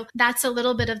did. So that's a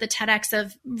little bit of the TEDx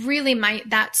of really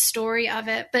that story of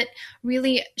it, but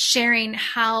really sharing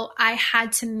how I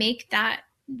had to make that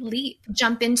leap,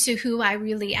 jump into who I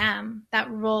really am, that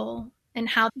role. And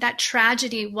how that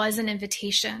tragedy was an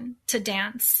invitation to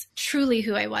dance truly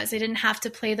who I was. I didn't have to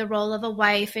play the role of a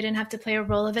wife. I didn't have to play a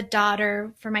role of a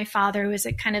daughter for my father, who was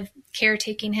kind of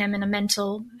caretaking him in a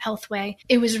mental health way.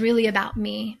 It was really about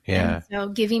me. Yeah. And so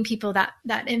giving people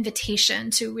that invitation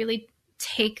to really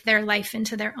take their life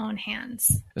into their own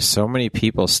hands. So many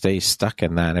people stay stuck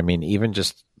in that. I mean, even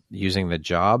just using the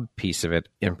job piece of it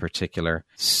in particular,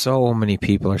 so many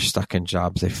people are stuck in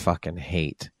jobs they fucking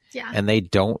hate. Yeah. And they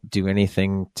don't do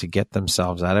anything to get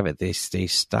themselves out of it. They stay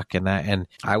stuck in that. And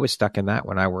I was stuck in that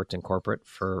when I worked in corporate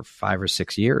for 5 or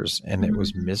 6 years, and it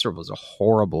was miserable. It was a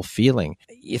horrible feeling.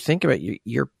 You think about it,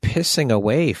 you're pissing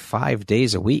away 5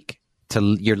 days a week.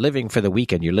 You're living for the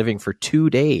weekend. You're living for 2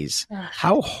 days.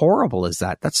 How horrible is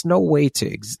that? That's no way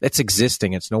it's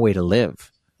existing. It's no way to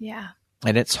live. Yeah.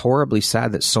 And it's horribly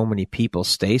sad that so many people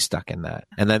stay stuck in that.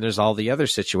 And then there's all the other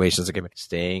situations, like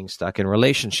staying stuck in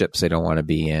relationships they don't want to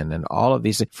be in, and all of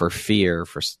these for fear,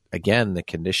 for, again, the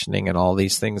conditioning and all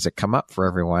these things that come up for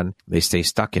everyone. They stay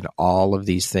stuck in all of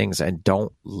these things and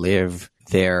don't live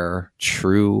their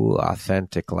true,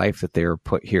 authentic life that they were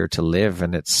put here to live.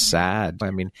 And it's sad.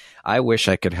 I mean, I wish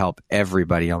I could help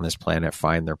everybody on this planet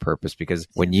find their purpose, because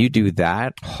when you do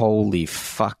that, holy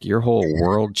fuck, your whole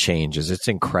world changes. It's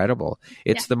incredible.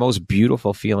 It's the most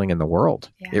beautiful feeling in the world.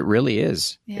 Yeah. It really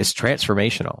is. Yeah. It's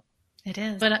transformational. It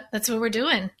is. But that's what we're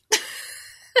doing.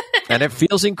 And it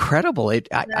feels incredible.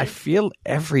 I feel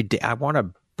every day I want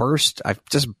to burst. I've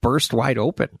just burst wide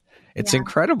open. It's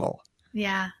incredible.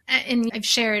 Yeah. And I've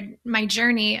shared my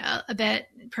journey a bit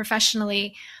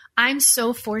professionally. I'm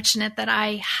so fortunate that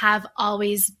I have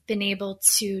always been able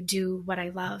to do what I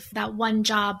love. That one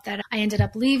job that I ended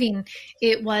up leaving,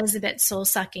 it was a bit soul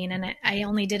sucking, and I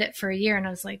only did it for a year, and I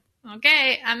was like,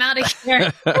 okay, I'm out of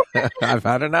here. I've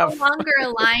had enough. No longer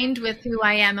aligned with who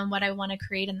I am and what I want to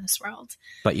create in this world.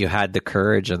 But you had the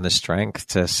courage and the strength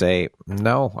to say,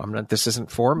 no, I'm not, this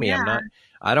isn't for me. Yeah.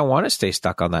 I don't want to stay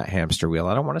stuck on that hamster wheel.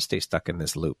 I don't want to stay stuck in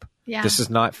this loop. Yeah. This is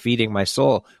not feeding my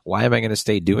soul. Why am I going to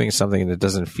stay doing something that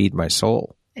doesn't feed my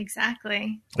soul?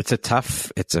 Exactly. It's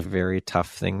a very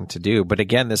tough thing to do. But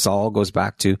again, this all goes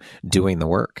back to doing the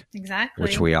work. Exactly.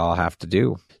 Which we all have to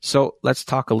do. So let's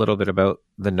talk a little bit about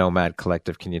the Nomad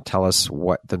Collective. Can you tell us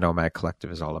what the Nomad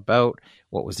Collective is all about?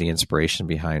 What was the inspiration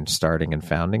behind starting and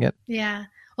founding it? Yeah.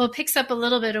 Well, it picks up a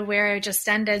little bit of where I just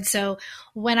ended. So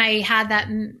when I had that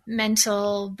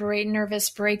mental nervous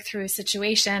breakthrough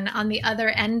situation, on the other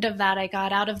end of that, I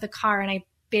got out of the car and I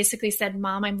basically said,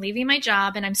 Mom, I'm leaving my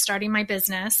job and I'm starting my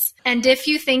business. And if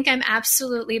you think I'm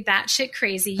absolutely batshit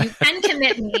crazy, you can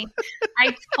commit me.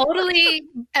 I totally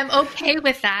am okay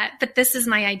with that, but this is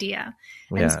my idea.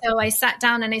 Yeah. And so I sat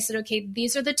down and I said, okay,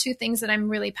 these are the two things that I'm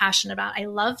really passionate about. I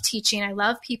love teaching. I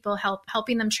love people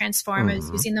helping them transform. I was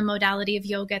using the modality of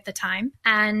yoga at the time.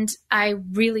 And I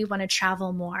really want to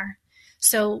travel more.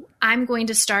 So I'm going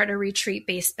to start a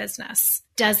retreat-based business.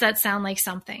 Does that sound like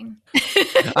something?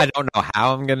 I don't know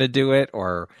how I'm going to do it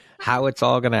or how it's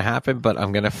all going to happen, but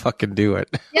I'm going to fucking do it.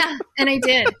 Yeah, and I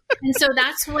did. And so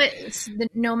that's what the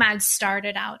Nomad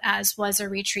started out as, was a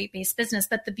retreat-based business.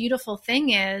 But the beautiful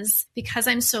thing is, because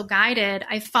I'm so guided,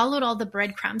 I followed all the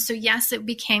breadcrumbs. So yes, it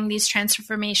became these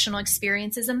transformational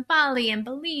experiences in Bali and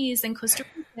Belize and Costa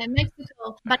Rica and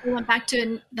Mexico. But I went back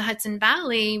to the Hudson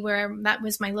Valley, where that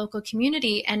was my local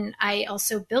community. And I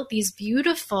also built these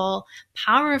beautiful,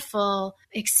 powerful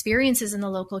experiences in the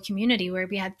local community where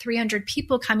we had 300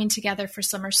 people coming together for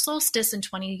summer solstice and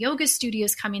 20 yoga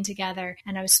studios coming together.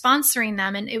 And I was sponsoring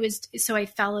them. And so I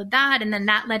followed that. And then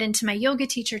that led into my yoga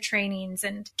teacher trainings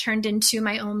and turned into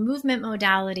my own movement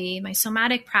modality, my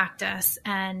somatic practice,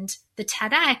 and the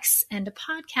TEDx and a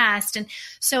podcast. And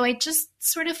so I just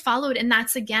sort of followed. And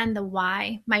that's, again, the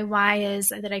why. My why is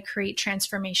that I create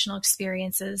transformational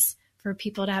experiences for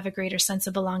people to have a greater sense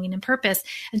of belonging and purpose.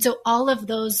 And so all of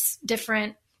those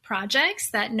different projects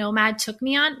that Nomad took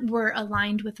me on were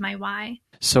aligned with my why.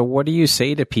 So what do you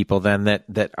say to people then that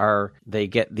they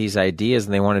get these ideas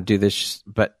and they want to do this,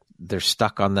 but they're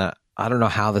stuck on I don't know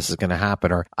how this is going to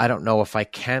happen, or I don't know if I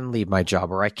can leave my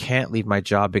job, or I can't leave my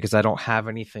job because I don't have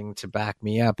anything to back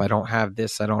me up. I don't have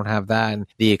this, I don't have that. And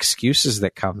the excuses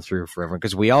that come through for everyone,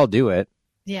 because we all do it.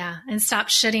 Yeah. And stop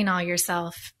shitting all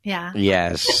yourself. Yeah.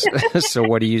 Yes. So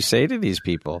what do you say to these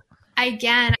people?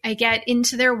 Again, I get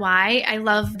into their why. I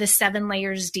love the 7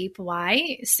 layers deep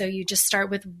why. So you just start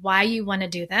with why you want to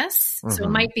do this. So it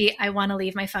might be, I want to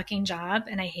leave my fucking job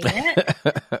and I hate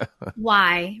it.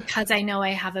 Why? Because I know I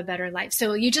have a better life.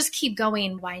 So you just keep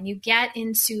going why, and you get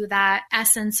into that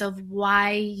essence of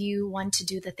why you want to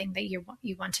do the thing that you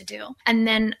want to do. And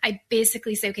then I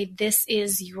basically say, okay, this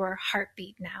is your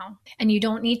heartbeat now. And you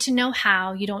don't need to know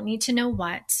how, you don't need to know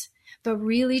what, but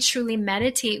really truly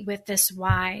meditate with this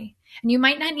why. And you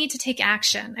might not need to take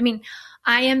action. I mean,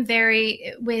 I am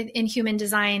in human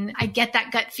design, I get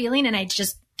that gut feeling and I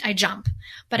jump,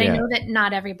 but I know that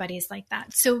not everybody's like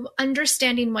that. So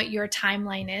understanding what your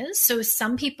timeline is. So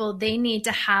some people, they need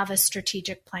to have a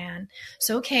strategic plan.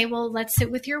 So, okay, well, let's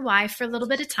sit with your why for a little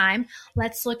bit of time.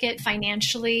 Let's look at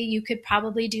financially, you could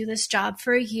probably do this job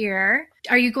for a year.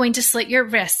 Are you going to slit your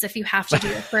wrists if you have to do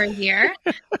it for a year?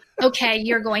 Okay,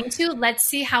 you're going to. Let's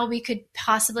see how we could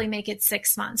possibly make it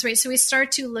 6 months, right? So we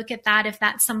start to look at that if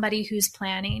that's somebody who's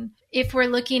planning. If we're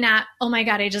looking at, oh my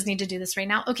God, I just need to do this right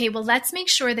now. Okay, well, let's make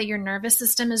sure that your nervous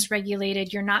system is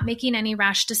regulated. You're not making any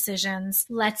rash decisions.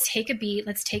 Let's take a beat.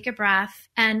 Let's take a breath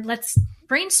and let's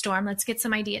brainstorm. Let's get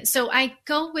some ideas. So I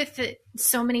go with it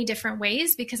so many different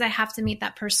ways because I have to meet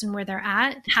that person where they're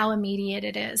at, how immediate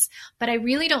it is. But I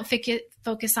really don't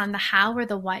focus on the how or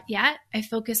the what yet. I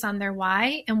focus on their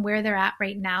why and where they're at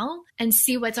right now and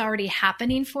see what's already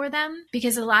happening for them.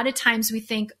 Because a lot of times we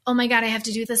think, oh my God, I have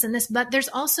to do this and this, but there's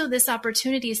also this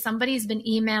opportunity. Somebody's been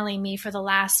emailing me for the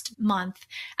last month,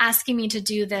 asking me to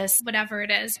do this, whatever it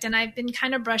is. And I've been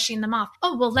kind of brushing them off.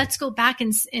 Oh, well, let's go back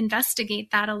and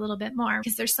investigate that a little bit more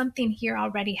because there's something here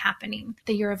already happening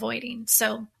that you're avoiding.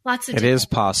 So lots of It is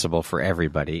possible for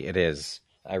everybody. It is.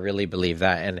 I really believe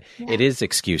that. And it is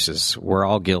excuses. We're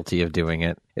all guilty of doing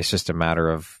it. It's just a matter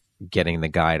of getting the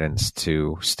guidance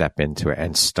to step into it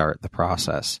and start the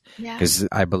process. Because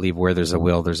I believe where there's a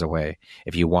will, there's a way.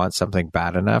 If you want something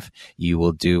bad enough, you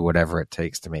will do whatever it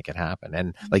takes to make it happen.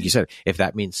 And like you said, if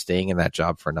that means staying in that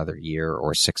job for another year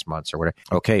or 6 months or whatever,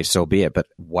 okay, so be it. But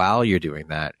while you're doing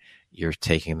that, you're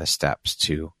taking the steps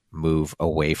to move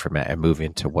away from it and move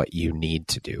into what you need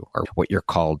to do or what you're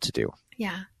called to do.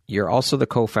 Yeah. You're also the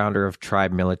co-founder of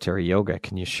Tribe Military Yoga.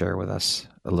 Can you share with us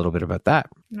a little bit about that?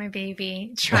 My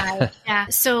baby, Tribe. Yeah.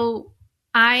 So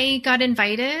I got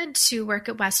invited to work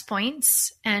at West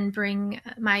Point and bring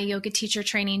my yoga teacher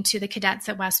training to the cadets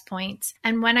at West Point.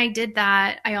 And when I did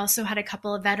that, I also had a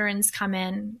couple of veterans come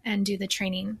in and do the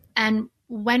training. And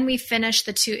when we finished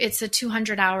it's a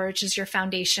 200-hour, which is your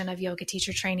foundation of yoga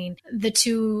teacher training. The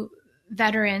 2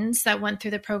 veterans that went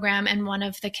through the program and one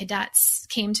of the cadets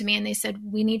came to me and they said,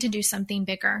 we need to do something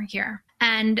bigger here.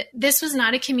 And this was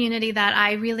not a community that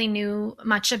I really knew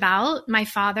much about. My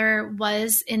father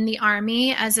was in the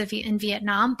army in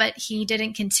Vietnam, but he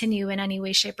didn't continue in any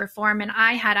way, shape, or form. And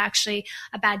I had actually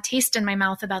a bad taste in my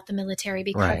mouth about the military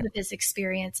because of his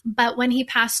experience. But when he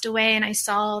passed away and I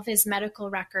saw his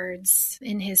medical records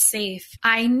in his safe,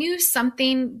 I knew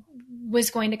something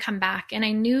was going to come back. And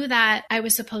I knew that I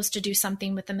was supposed to do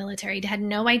something with the military. I had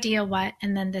no idea what.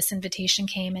 And then this invitation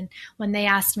came. And when they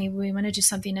asked me, we want to do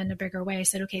something in a bigger way, I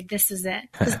said, okay, this is it.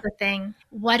 This is the thing.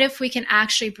 What if we can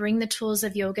actually bring the tools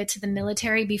of yoga to the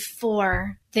military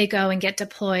before they go and get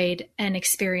deployed and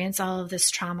experience all of this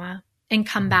trauma and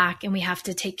come back and we have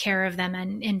to take care of them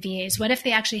in VAs? What if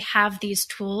they actually have these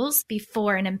tools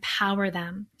before and empower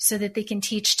them so that they can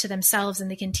teach to themselves and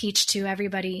they can teach to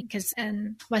everybody? Because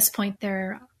in West Point,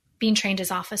 they're being trained as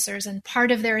officers, and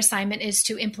part of their assignment is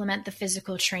to implement the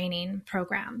physical training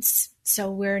programs.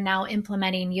 So we're now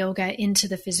implementing yoga into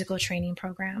the physical training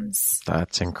programs.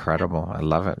 That's incredible. I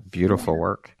love it. Beautiful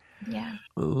work. Yeah.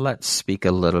 Let's speak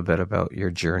a little bit about your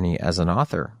journey as an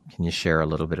author. Can you share a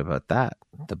little bit about that?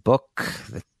 The book,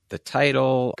 the the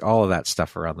title, all of that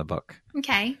stuff around the book.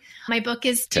 Okay. My book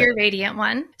is Dear Radiant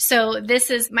One. So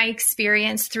this is my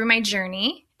experience through my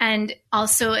journey and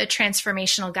also a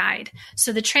transformational guide.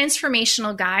 So the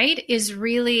transformational guide is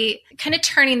really kind of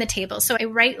turning the table. So I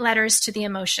write letters to the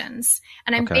emotions,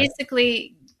 and I'm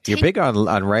basically... You're big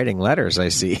on writing letters, I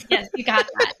see. Yes, you got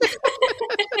that.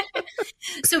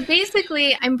 So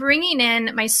basically, I'm bringing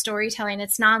in my storytelling.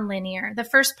 It's nonlinear. The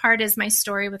first part is my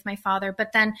story with my father,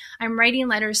 but then I'm writing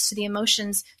letters to the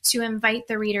emotions to invite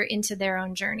the reader into their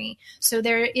own journey. So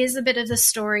there is a bit of the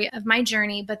story of my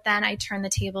journey, but then I turn the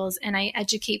tables and I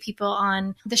educate people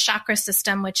on the chakra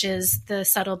system, which is the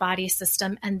subtle body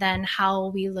system, and then how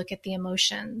we look at the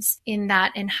emotions in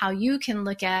that, and how you can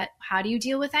look at how do you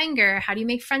deal with anger? How do you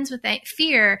make friends with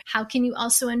fear? How can you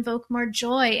also invoke more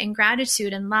joy and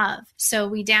gratitude and love? So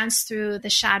we dance through the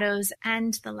shadows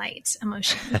and the light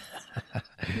emotions.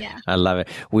 Yeah. I love it.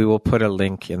 We will put a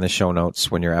link in the show notes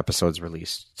when your episode's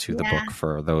released to the book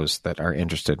for those that are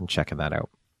interested in checking that out.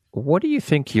 What do you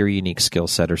think your unique skill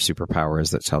set or superpower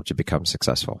is that's helped you become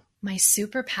successful? My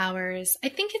superpowers, I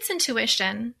think it's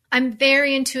intuition. I'm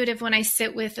very intuitive when I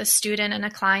sit with a student and a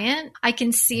client. I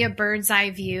can see a bird's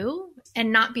eye view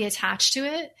and not be attached to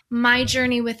it. My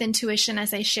journey with intuition,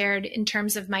 as I shared in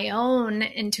terms of my own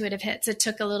intuitive hits, it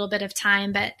took a little bit of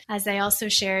time, but as I also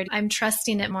shared, I'm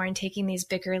trusting it more and taking these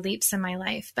bigger leaps in my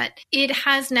life. But it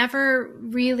has never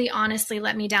really honestly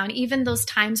let me down. Even those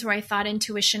times where I thought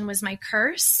intuition was my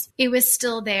curse, it was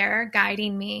still there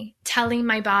guiding me, telling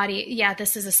my body, yeah,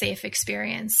 this is a safe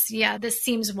experience. Yeah, this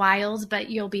seems wild, but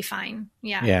you'll be fine.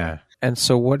 Yeah. Yeah. And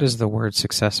so what does the word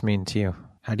success mean to you?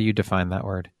 How do you define that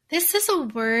word? This is a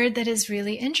word that is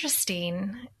really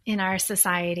interesting in our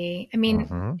society. I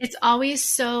mean, it's always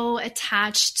so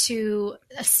attached to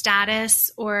a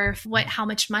status or how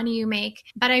much money you make,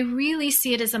 but I really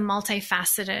see it as a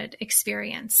multifaceted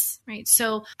experience, right?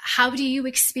 So how do you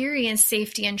experience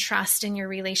safety and trust in your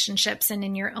relationships and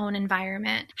in your own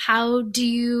environment? How do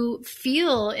you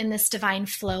feel in this divine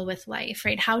flow with life,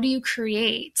 right? How do you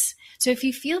create? So if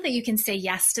you feel that you can say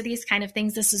yes to these kind of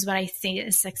things, this is what I see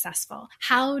is successful.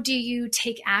 How do you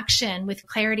take action with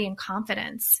clarity and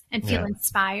confidence and feel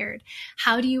inspired?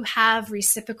 How do you have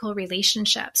reciprocal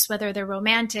relationships, whether they're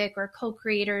romantic or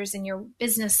co-creators in your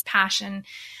business passion,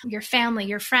 your family,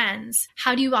 your friends?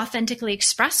 How do you authentically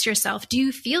express yourself? Do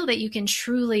you feel that you can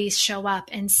truly show up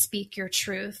and speak your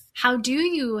truth? How do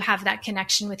you have that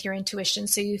connection with your intuition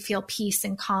so you feel peace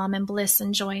and calm and bliss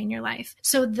and joy in your life?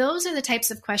 So those are the types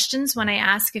of questions when I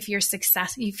ask if you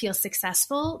feel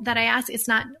successful, that I ask. It's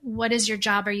not, what is your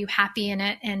job? Are you happy in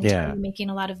it? And are you making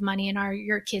a lot of money? And are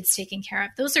your kids taken care of?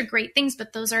 Those are great things,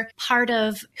 but those are part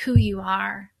of who you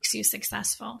are. Makes you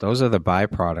successful. Those are the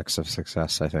byproducts of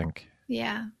success, I think.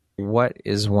 Yeah. What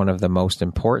is one of the most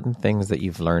important things that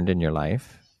you've learned in your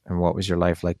life? And what was your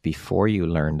life like before you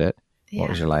learned it? What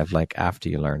was your life like after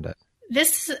you learned it?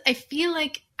 I feel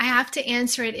like I have to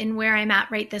answer it in where I'm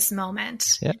at right this moment.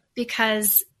 Yeah.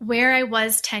 Because where I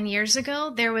was 10 years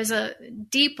ago, there was a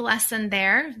deep lesson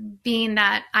there, being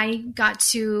that I got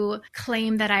to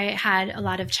claim that I had a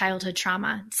lot of childhood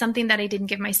trauma, something that I didn't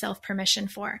give myself permission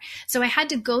for. So I had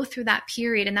to go through that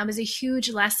period, and that was a huge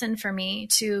lesson for me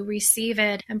to receive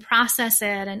it and process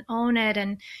it and own it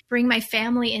and bring my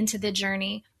family into the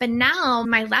journey. But now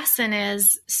my lesson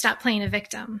is stop playing a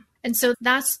victim. And so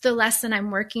that's the lesson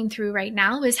I'm working through right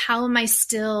now, is how am I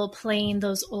still playing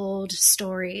those old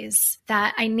stories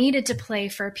that I needed to play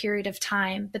for a period of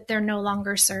time, but they're no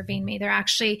longer serving me. They're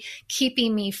actually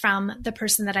keeping me from the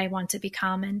person that I want to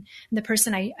become and the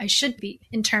person I should be,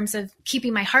 in terms of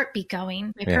keeping my heartbeat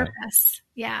going, my purpose.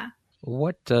 Yeah.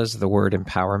 What does the word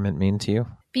empowerment mean to you?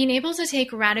 Being able to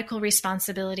take radical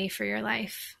responsibility for your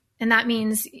life. And that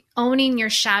means owning your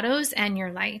shadows and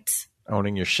your light.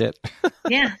 Owning your shit.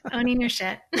 Yeah, owning your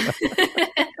shit.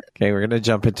 Okay, we're going to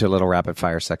jump into a little rapid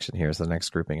fire section here. So the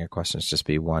next grouping of questions just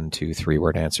be 1, 2, 3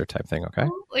 word answer type thing, okay?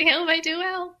 I hope I do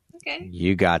well. Okay.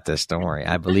 You got this. Don't worry.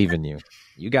 I believe in you.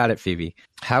 You got it, Phoebe.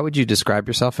 How would you describe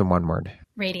yourself in one word?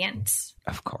 Radiant.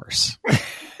 Of course.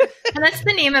 And that's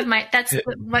the name of that's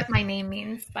what my name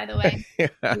means, by the way.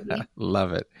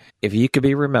 Love it. If you could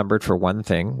be remembered for one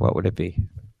thing, what would it be?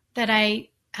 That I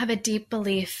have a deep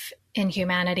belief in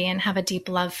humanity and have a deep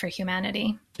love for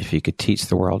humanity. If you could teach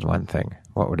the world one thing,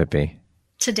 what would it be?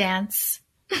 To dance.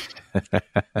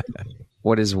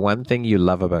 What is one thing you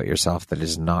love about yourself that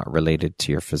is not related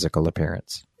to your physical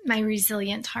appearance? My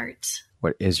resilient heart.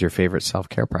 What is your favorite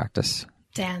self-care practice?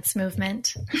 Dance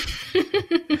movement.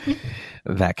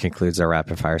 That concludes our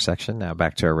rapid fire section. Now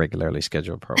back to our regularly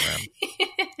scheduled program.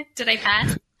 Did I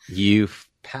pass? You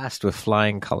Passed with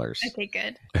flying colors. Okay,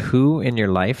 good. Who in your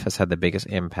life has had the biggest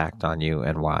impact on you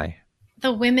and why?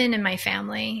 The women in my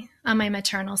family on my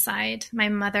maternal side, my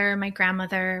mother, my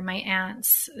grandmother, my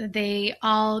aunts, they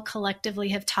all collectively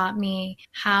have taught me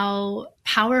how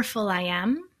powerful I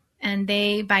am. And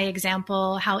they, by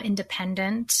example, how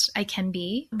independent I can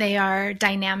be. They are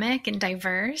dynamic and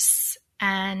diverse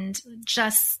and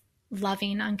just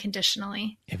loving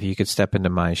unconditionally. If you could step into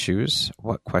my shoes,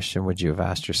 what question would you have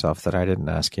asked yourself that I didn't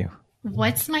ask you?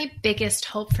 What's my biggest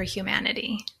hope for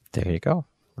humanity? There you go.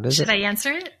 What is it? Should I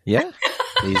answer it? Yeah,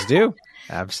 please do.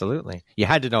 Absolutely. You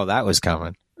had to know that was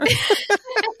coming.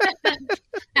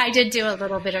 I did do a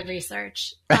little bit of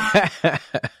research.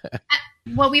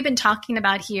 What we've been talking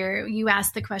about here, you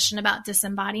asked the question about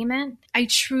disembodiment. I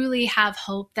truly have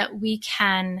hope that we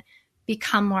can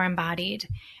become more embodied.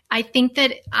 I think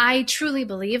that I truly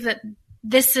believe that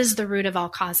this is the root of all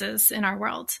causes in our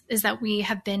world, is that we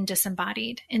have been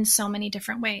disembodied in so many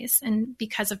different ways. And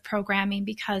because of programming,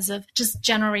 because of just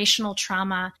generational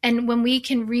trauma. And when we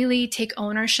can really take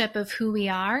ownership of who we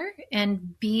are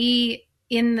and be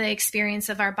in the experience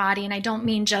of our body. And I don't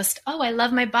mean just, oh, I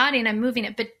love my body and I'm moving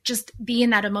it, but just be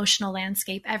in that emotional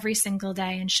landscape every single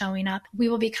day and showing up. We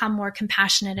will become more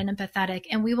compassionate and empathetic,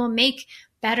 and we will make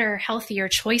better, healthier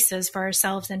choices for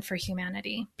ourselves and for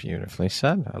humanity. Beautifully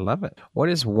said. I love it. What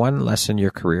is one lesson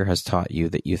your career has taught you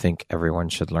that you think everyone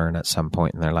should learn at some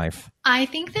point in their life? I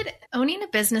think that owning a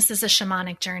business is a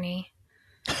shamanic journey.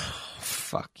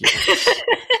 Fuck yes.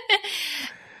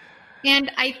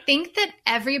 And I think that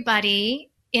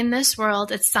everybody in this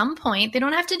world at some point, they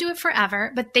don't have to do it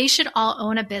forever, but they should all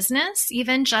own a business,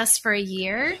 even just for a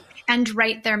year, and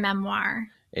write their memoir.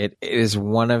 It is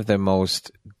one of the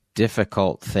most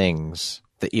difficult things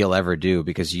that you'll ever do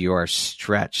because you are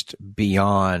stretched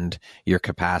beyond your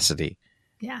capacity.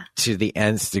 Yeah. To the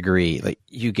nth degree. Like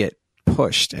you get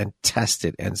pushed and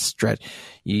tested and stretched.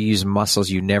 You use muscles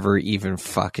you never even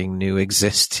fucking knew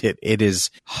existed. It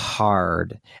is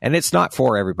hard. And it's not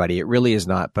for everybody. It really is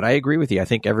not. But I agree with you. I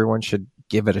think everyone should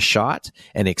give it a shot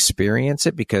and experience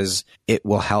it because it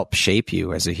will help shape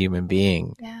you as a human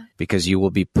being. Yeah. Because you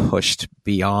will be pushed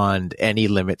beyond any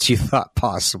limits you thought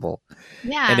possible.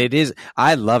 Yeah. And it is,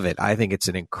 I love it. I think it's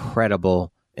an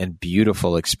incredible and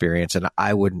beautiful experience. And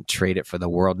I wouldn't trade it for the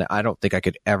world. Now, I don't think I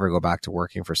could ever go back to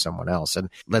working for someone else. And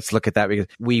let's look at that because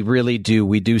we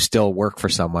do still work for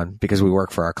someone because we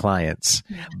work for our clients,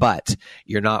 but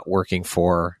you're not working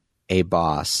for a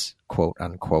boss, quote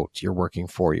unquote. You're working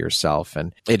for yourself.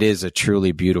 And it is a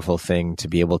truly beautiful thing to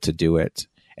be able to do it.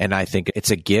 And I think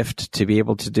it's a gift to be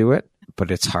able to do it,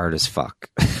 but it's hard as fuck.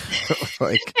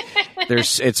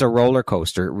 It's a roller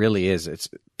coaster. It really is. It's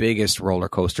the biggest roller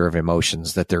coaster of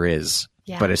emotions that there is,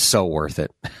 but it's so worth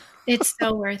it. It's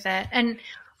so worth it. And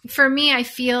for me, I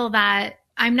feel that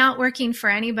I'm not working for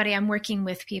anybody. I'm working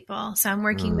with people. So I'm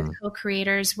working with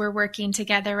co-creators. We're working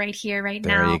together right here, right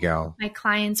now. There you go. My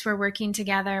clients, we're working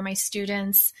together. My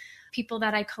students, people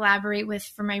that I collaborate with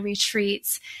for my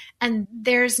retreats. And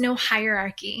there's no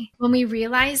hierarchy. When we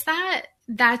realize that,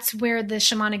 that's where the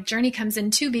shamanic journey comes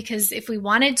in too, because if we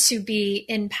wanted to be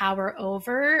in power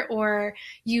over, or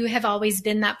you have always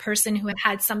been that person who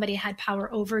somebody had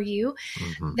power over you,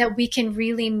 that we can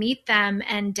really meet them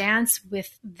and dance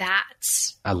with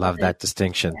that. I love that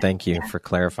distinction. Thank you for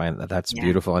clarifying that. That's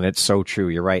beautiful. And it's so true.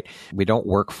 You're right. We don't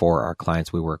work for our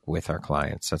clients. We work with our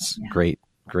clients. That's great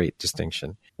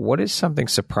distinction. What is something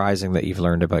surprising that you've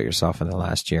learned about yourself in the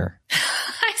last year?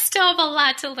 I still have a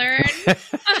lot to learn.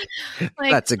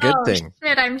 That's a good thing.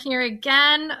 Shit, I'm here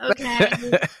again.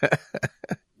 Okay.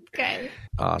 Okay.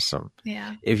 Awesome.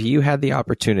 Yeah. If you had the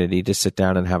opportunity to sit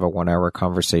down and have a 1-hour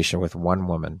conversation with one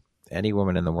woman, any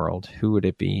woman in the world, who would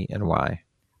it be and why?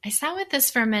 I sat with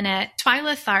this for a minute.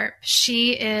 Twyla Tharp,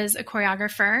 she is a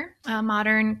choreographer, a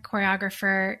modern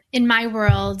choreographer. In my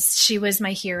world, she was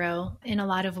my hero in a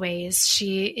lot of ways.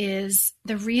 She is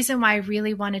the reason why I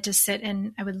really wanted to sit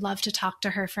and I would love to talk to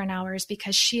her for an hour is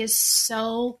because she is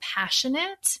so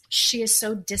passionate. She is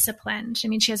so disciplined. I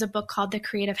mean, she has a book called The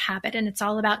Creative Habit, and it's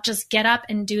all about just get up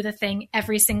and do the thing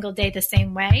every single day the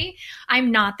same way.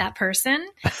 I'm not that person,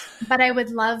 but I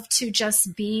would love to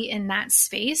just be in that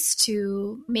space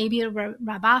to maybe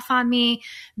rub off on me.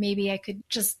 Maybe I could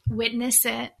just witness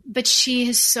it. But she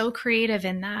is so creative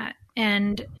in that.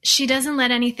 And she doesn't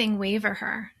let anything waver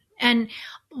her. And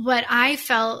what I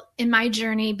felt in my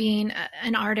journey being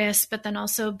an artist, but then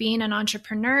also being an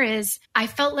entrepreneur, is I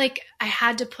felt like I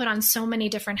had to put on so many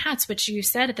different hats, which you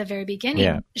said at the very beginning.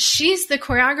 Yeah. She's the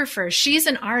choreographer, she's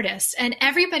an artist, and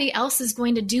everybody else is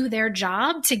going to do their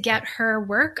job to get her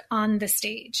work on the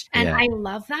stage. And I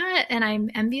love that. And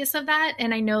I'm envious of that.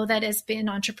 And I know that as being an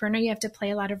entrepreneur, you have to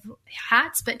play a lot of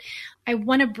hats, but I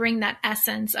want to bring that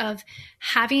essence of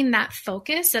having that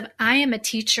focus of, I am a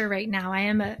teacher right now. I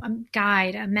am a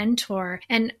guide, a mentor,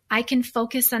 and I can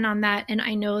focus in on that. And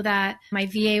I know that my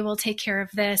VA will take care of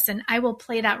this, and I will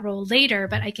play that role later,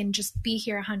 but I can just be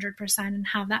here 100% and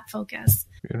have that focus.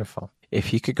 Beautiful.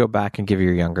 If you could go back and give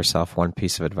your younger self one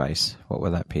piece of advice, what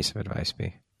would that piece of advice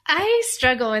be? I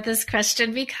struggle with this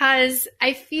question because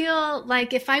I feel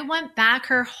like if I went back,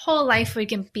 her whole life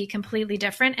would be completely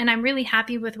different. And I'm really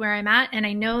happy with where I'm at. And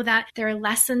I know that there are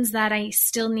lessons that I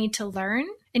still need to learn.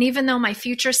 And even though my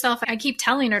future self, I keep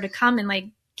telling her to come and like,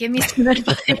 give me some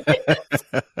advice.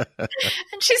 And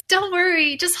she's, don't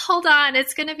worry, just hold on.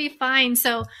 It's going to be fine.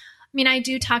 So I mean, I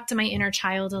do talk to my inner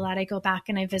child a lot. I go back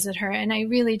and I visit her, and I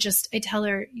really I tell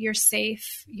her, you're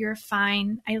safe, you're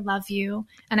fine, I love you,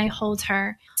 and I hold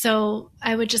her. So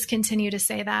I would just continue to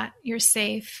say that. You're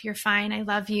safe, you're fine, I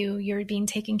love you, you're being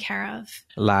taken care of.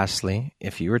 Lastly,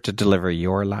 if you were to deliver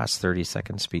your last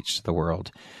 30-second speech to the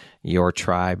world, your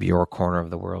tribe, your corner of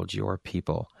the world, your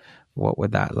people, what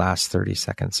would that last 30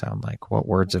 seconds sound like? What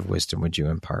words of wisdom would you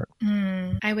impart?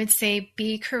 I would say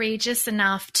be courageous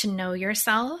enough to know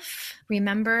yourself.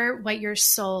 Remember what your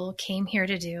soul came here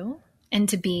to do and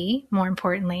to be, more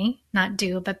importantly, not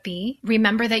do, but be.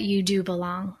 Remember that you do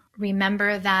belong.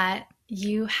 Remember that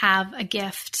you have a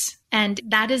gift. And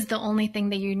that is the only thing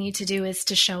that you need to do, is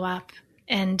to show up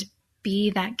and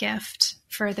be that gift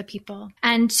for the people,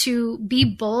 and to be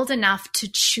bold enough to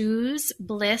choose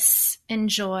bliss and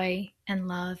joy and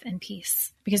love and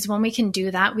peace. Because when we can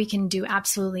do that, we can do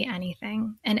absolutely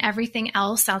anything. And everything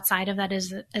else outside of that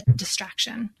is a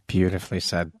distraction. Beautifully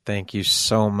said. Thank you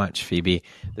so much, Phoebe.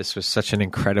 This was such an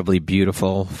incredibly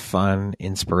beautiful, fun,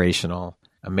 inspirational,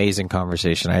 amazing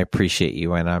conversation. I appreciate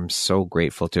you, and I'm so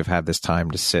grateful to have had this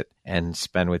time to sit and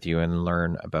spend with you and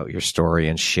learn about your story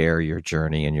and share your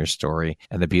journey and your story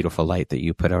and the beautiful light that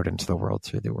you put out into the world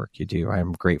through the work you do.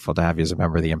 I'm grateful to have you as a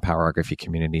member of the Empowerography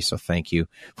community. So thank you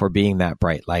for being that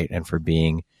bright light and for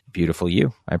being beautiful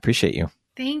you. I appreciate you.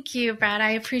 Thank you, Brad.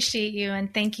 I appreciate you.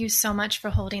 And thank you so much for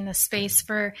holding the space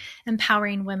for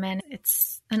empowering women.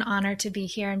 It's an honor to be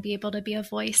here and be able to be a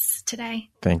voice today.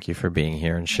 Thank you for being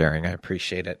here and sharing. I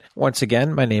appreciate it. Once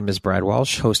again, my name is Brad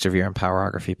Walsh, host of your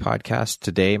Empowerography podcast.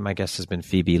 Today, my guest has been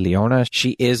Phoebe Leona.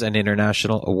 She is an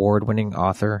international award-winning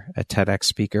author, a TEDx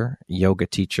speaker, yoga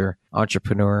teacher,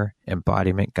 entrepreneur,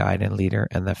 embodiment guide and leader,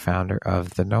 and the founder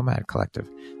of the Nomad Collective.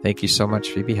 Thank you so much,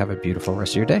 Phoebe. Have a beautiful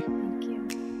rest of your day.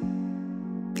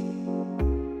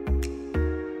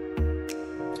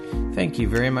 Thank you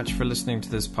very much for listening to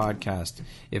this podcast.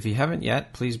 If you haven't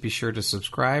yet, please be sure to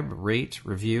subscribe, rate,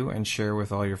 review, and share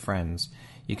with all your friends.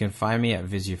 You can find me at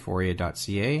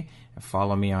viseuphoria.ca and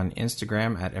follow me on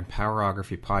Instagram at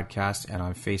Empowerography Podcast and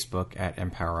on Facebook at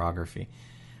Empowerography.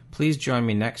 Please join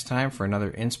me next time for another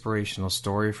inspirational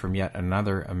story from yet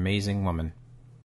another amazing woman.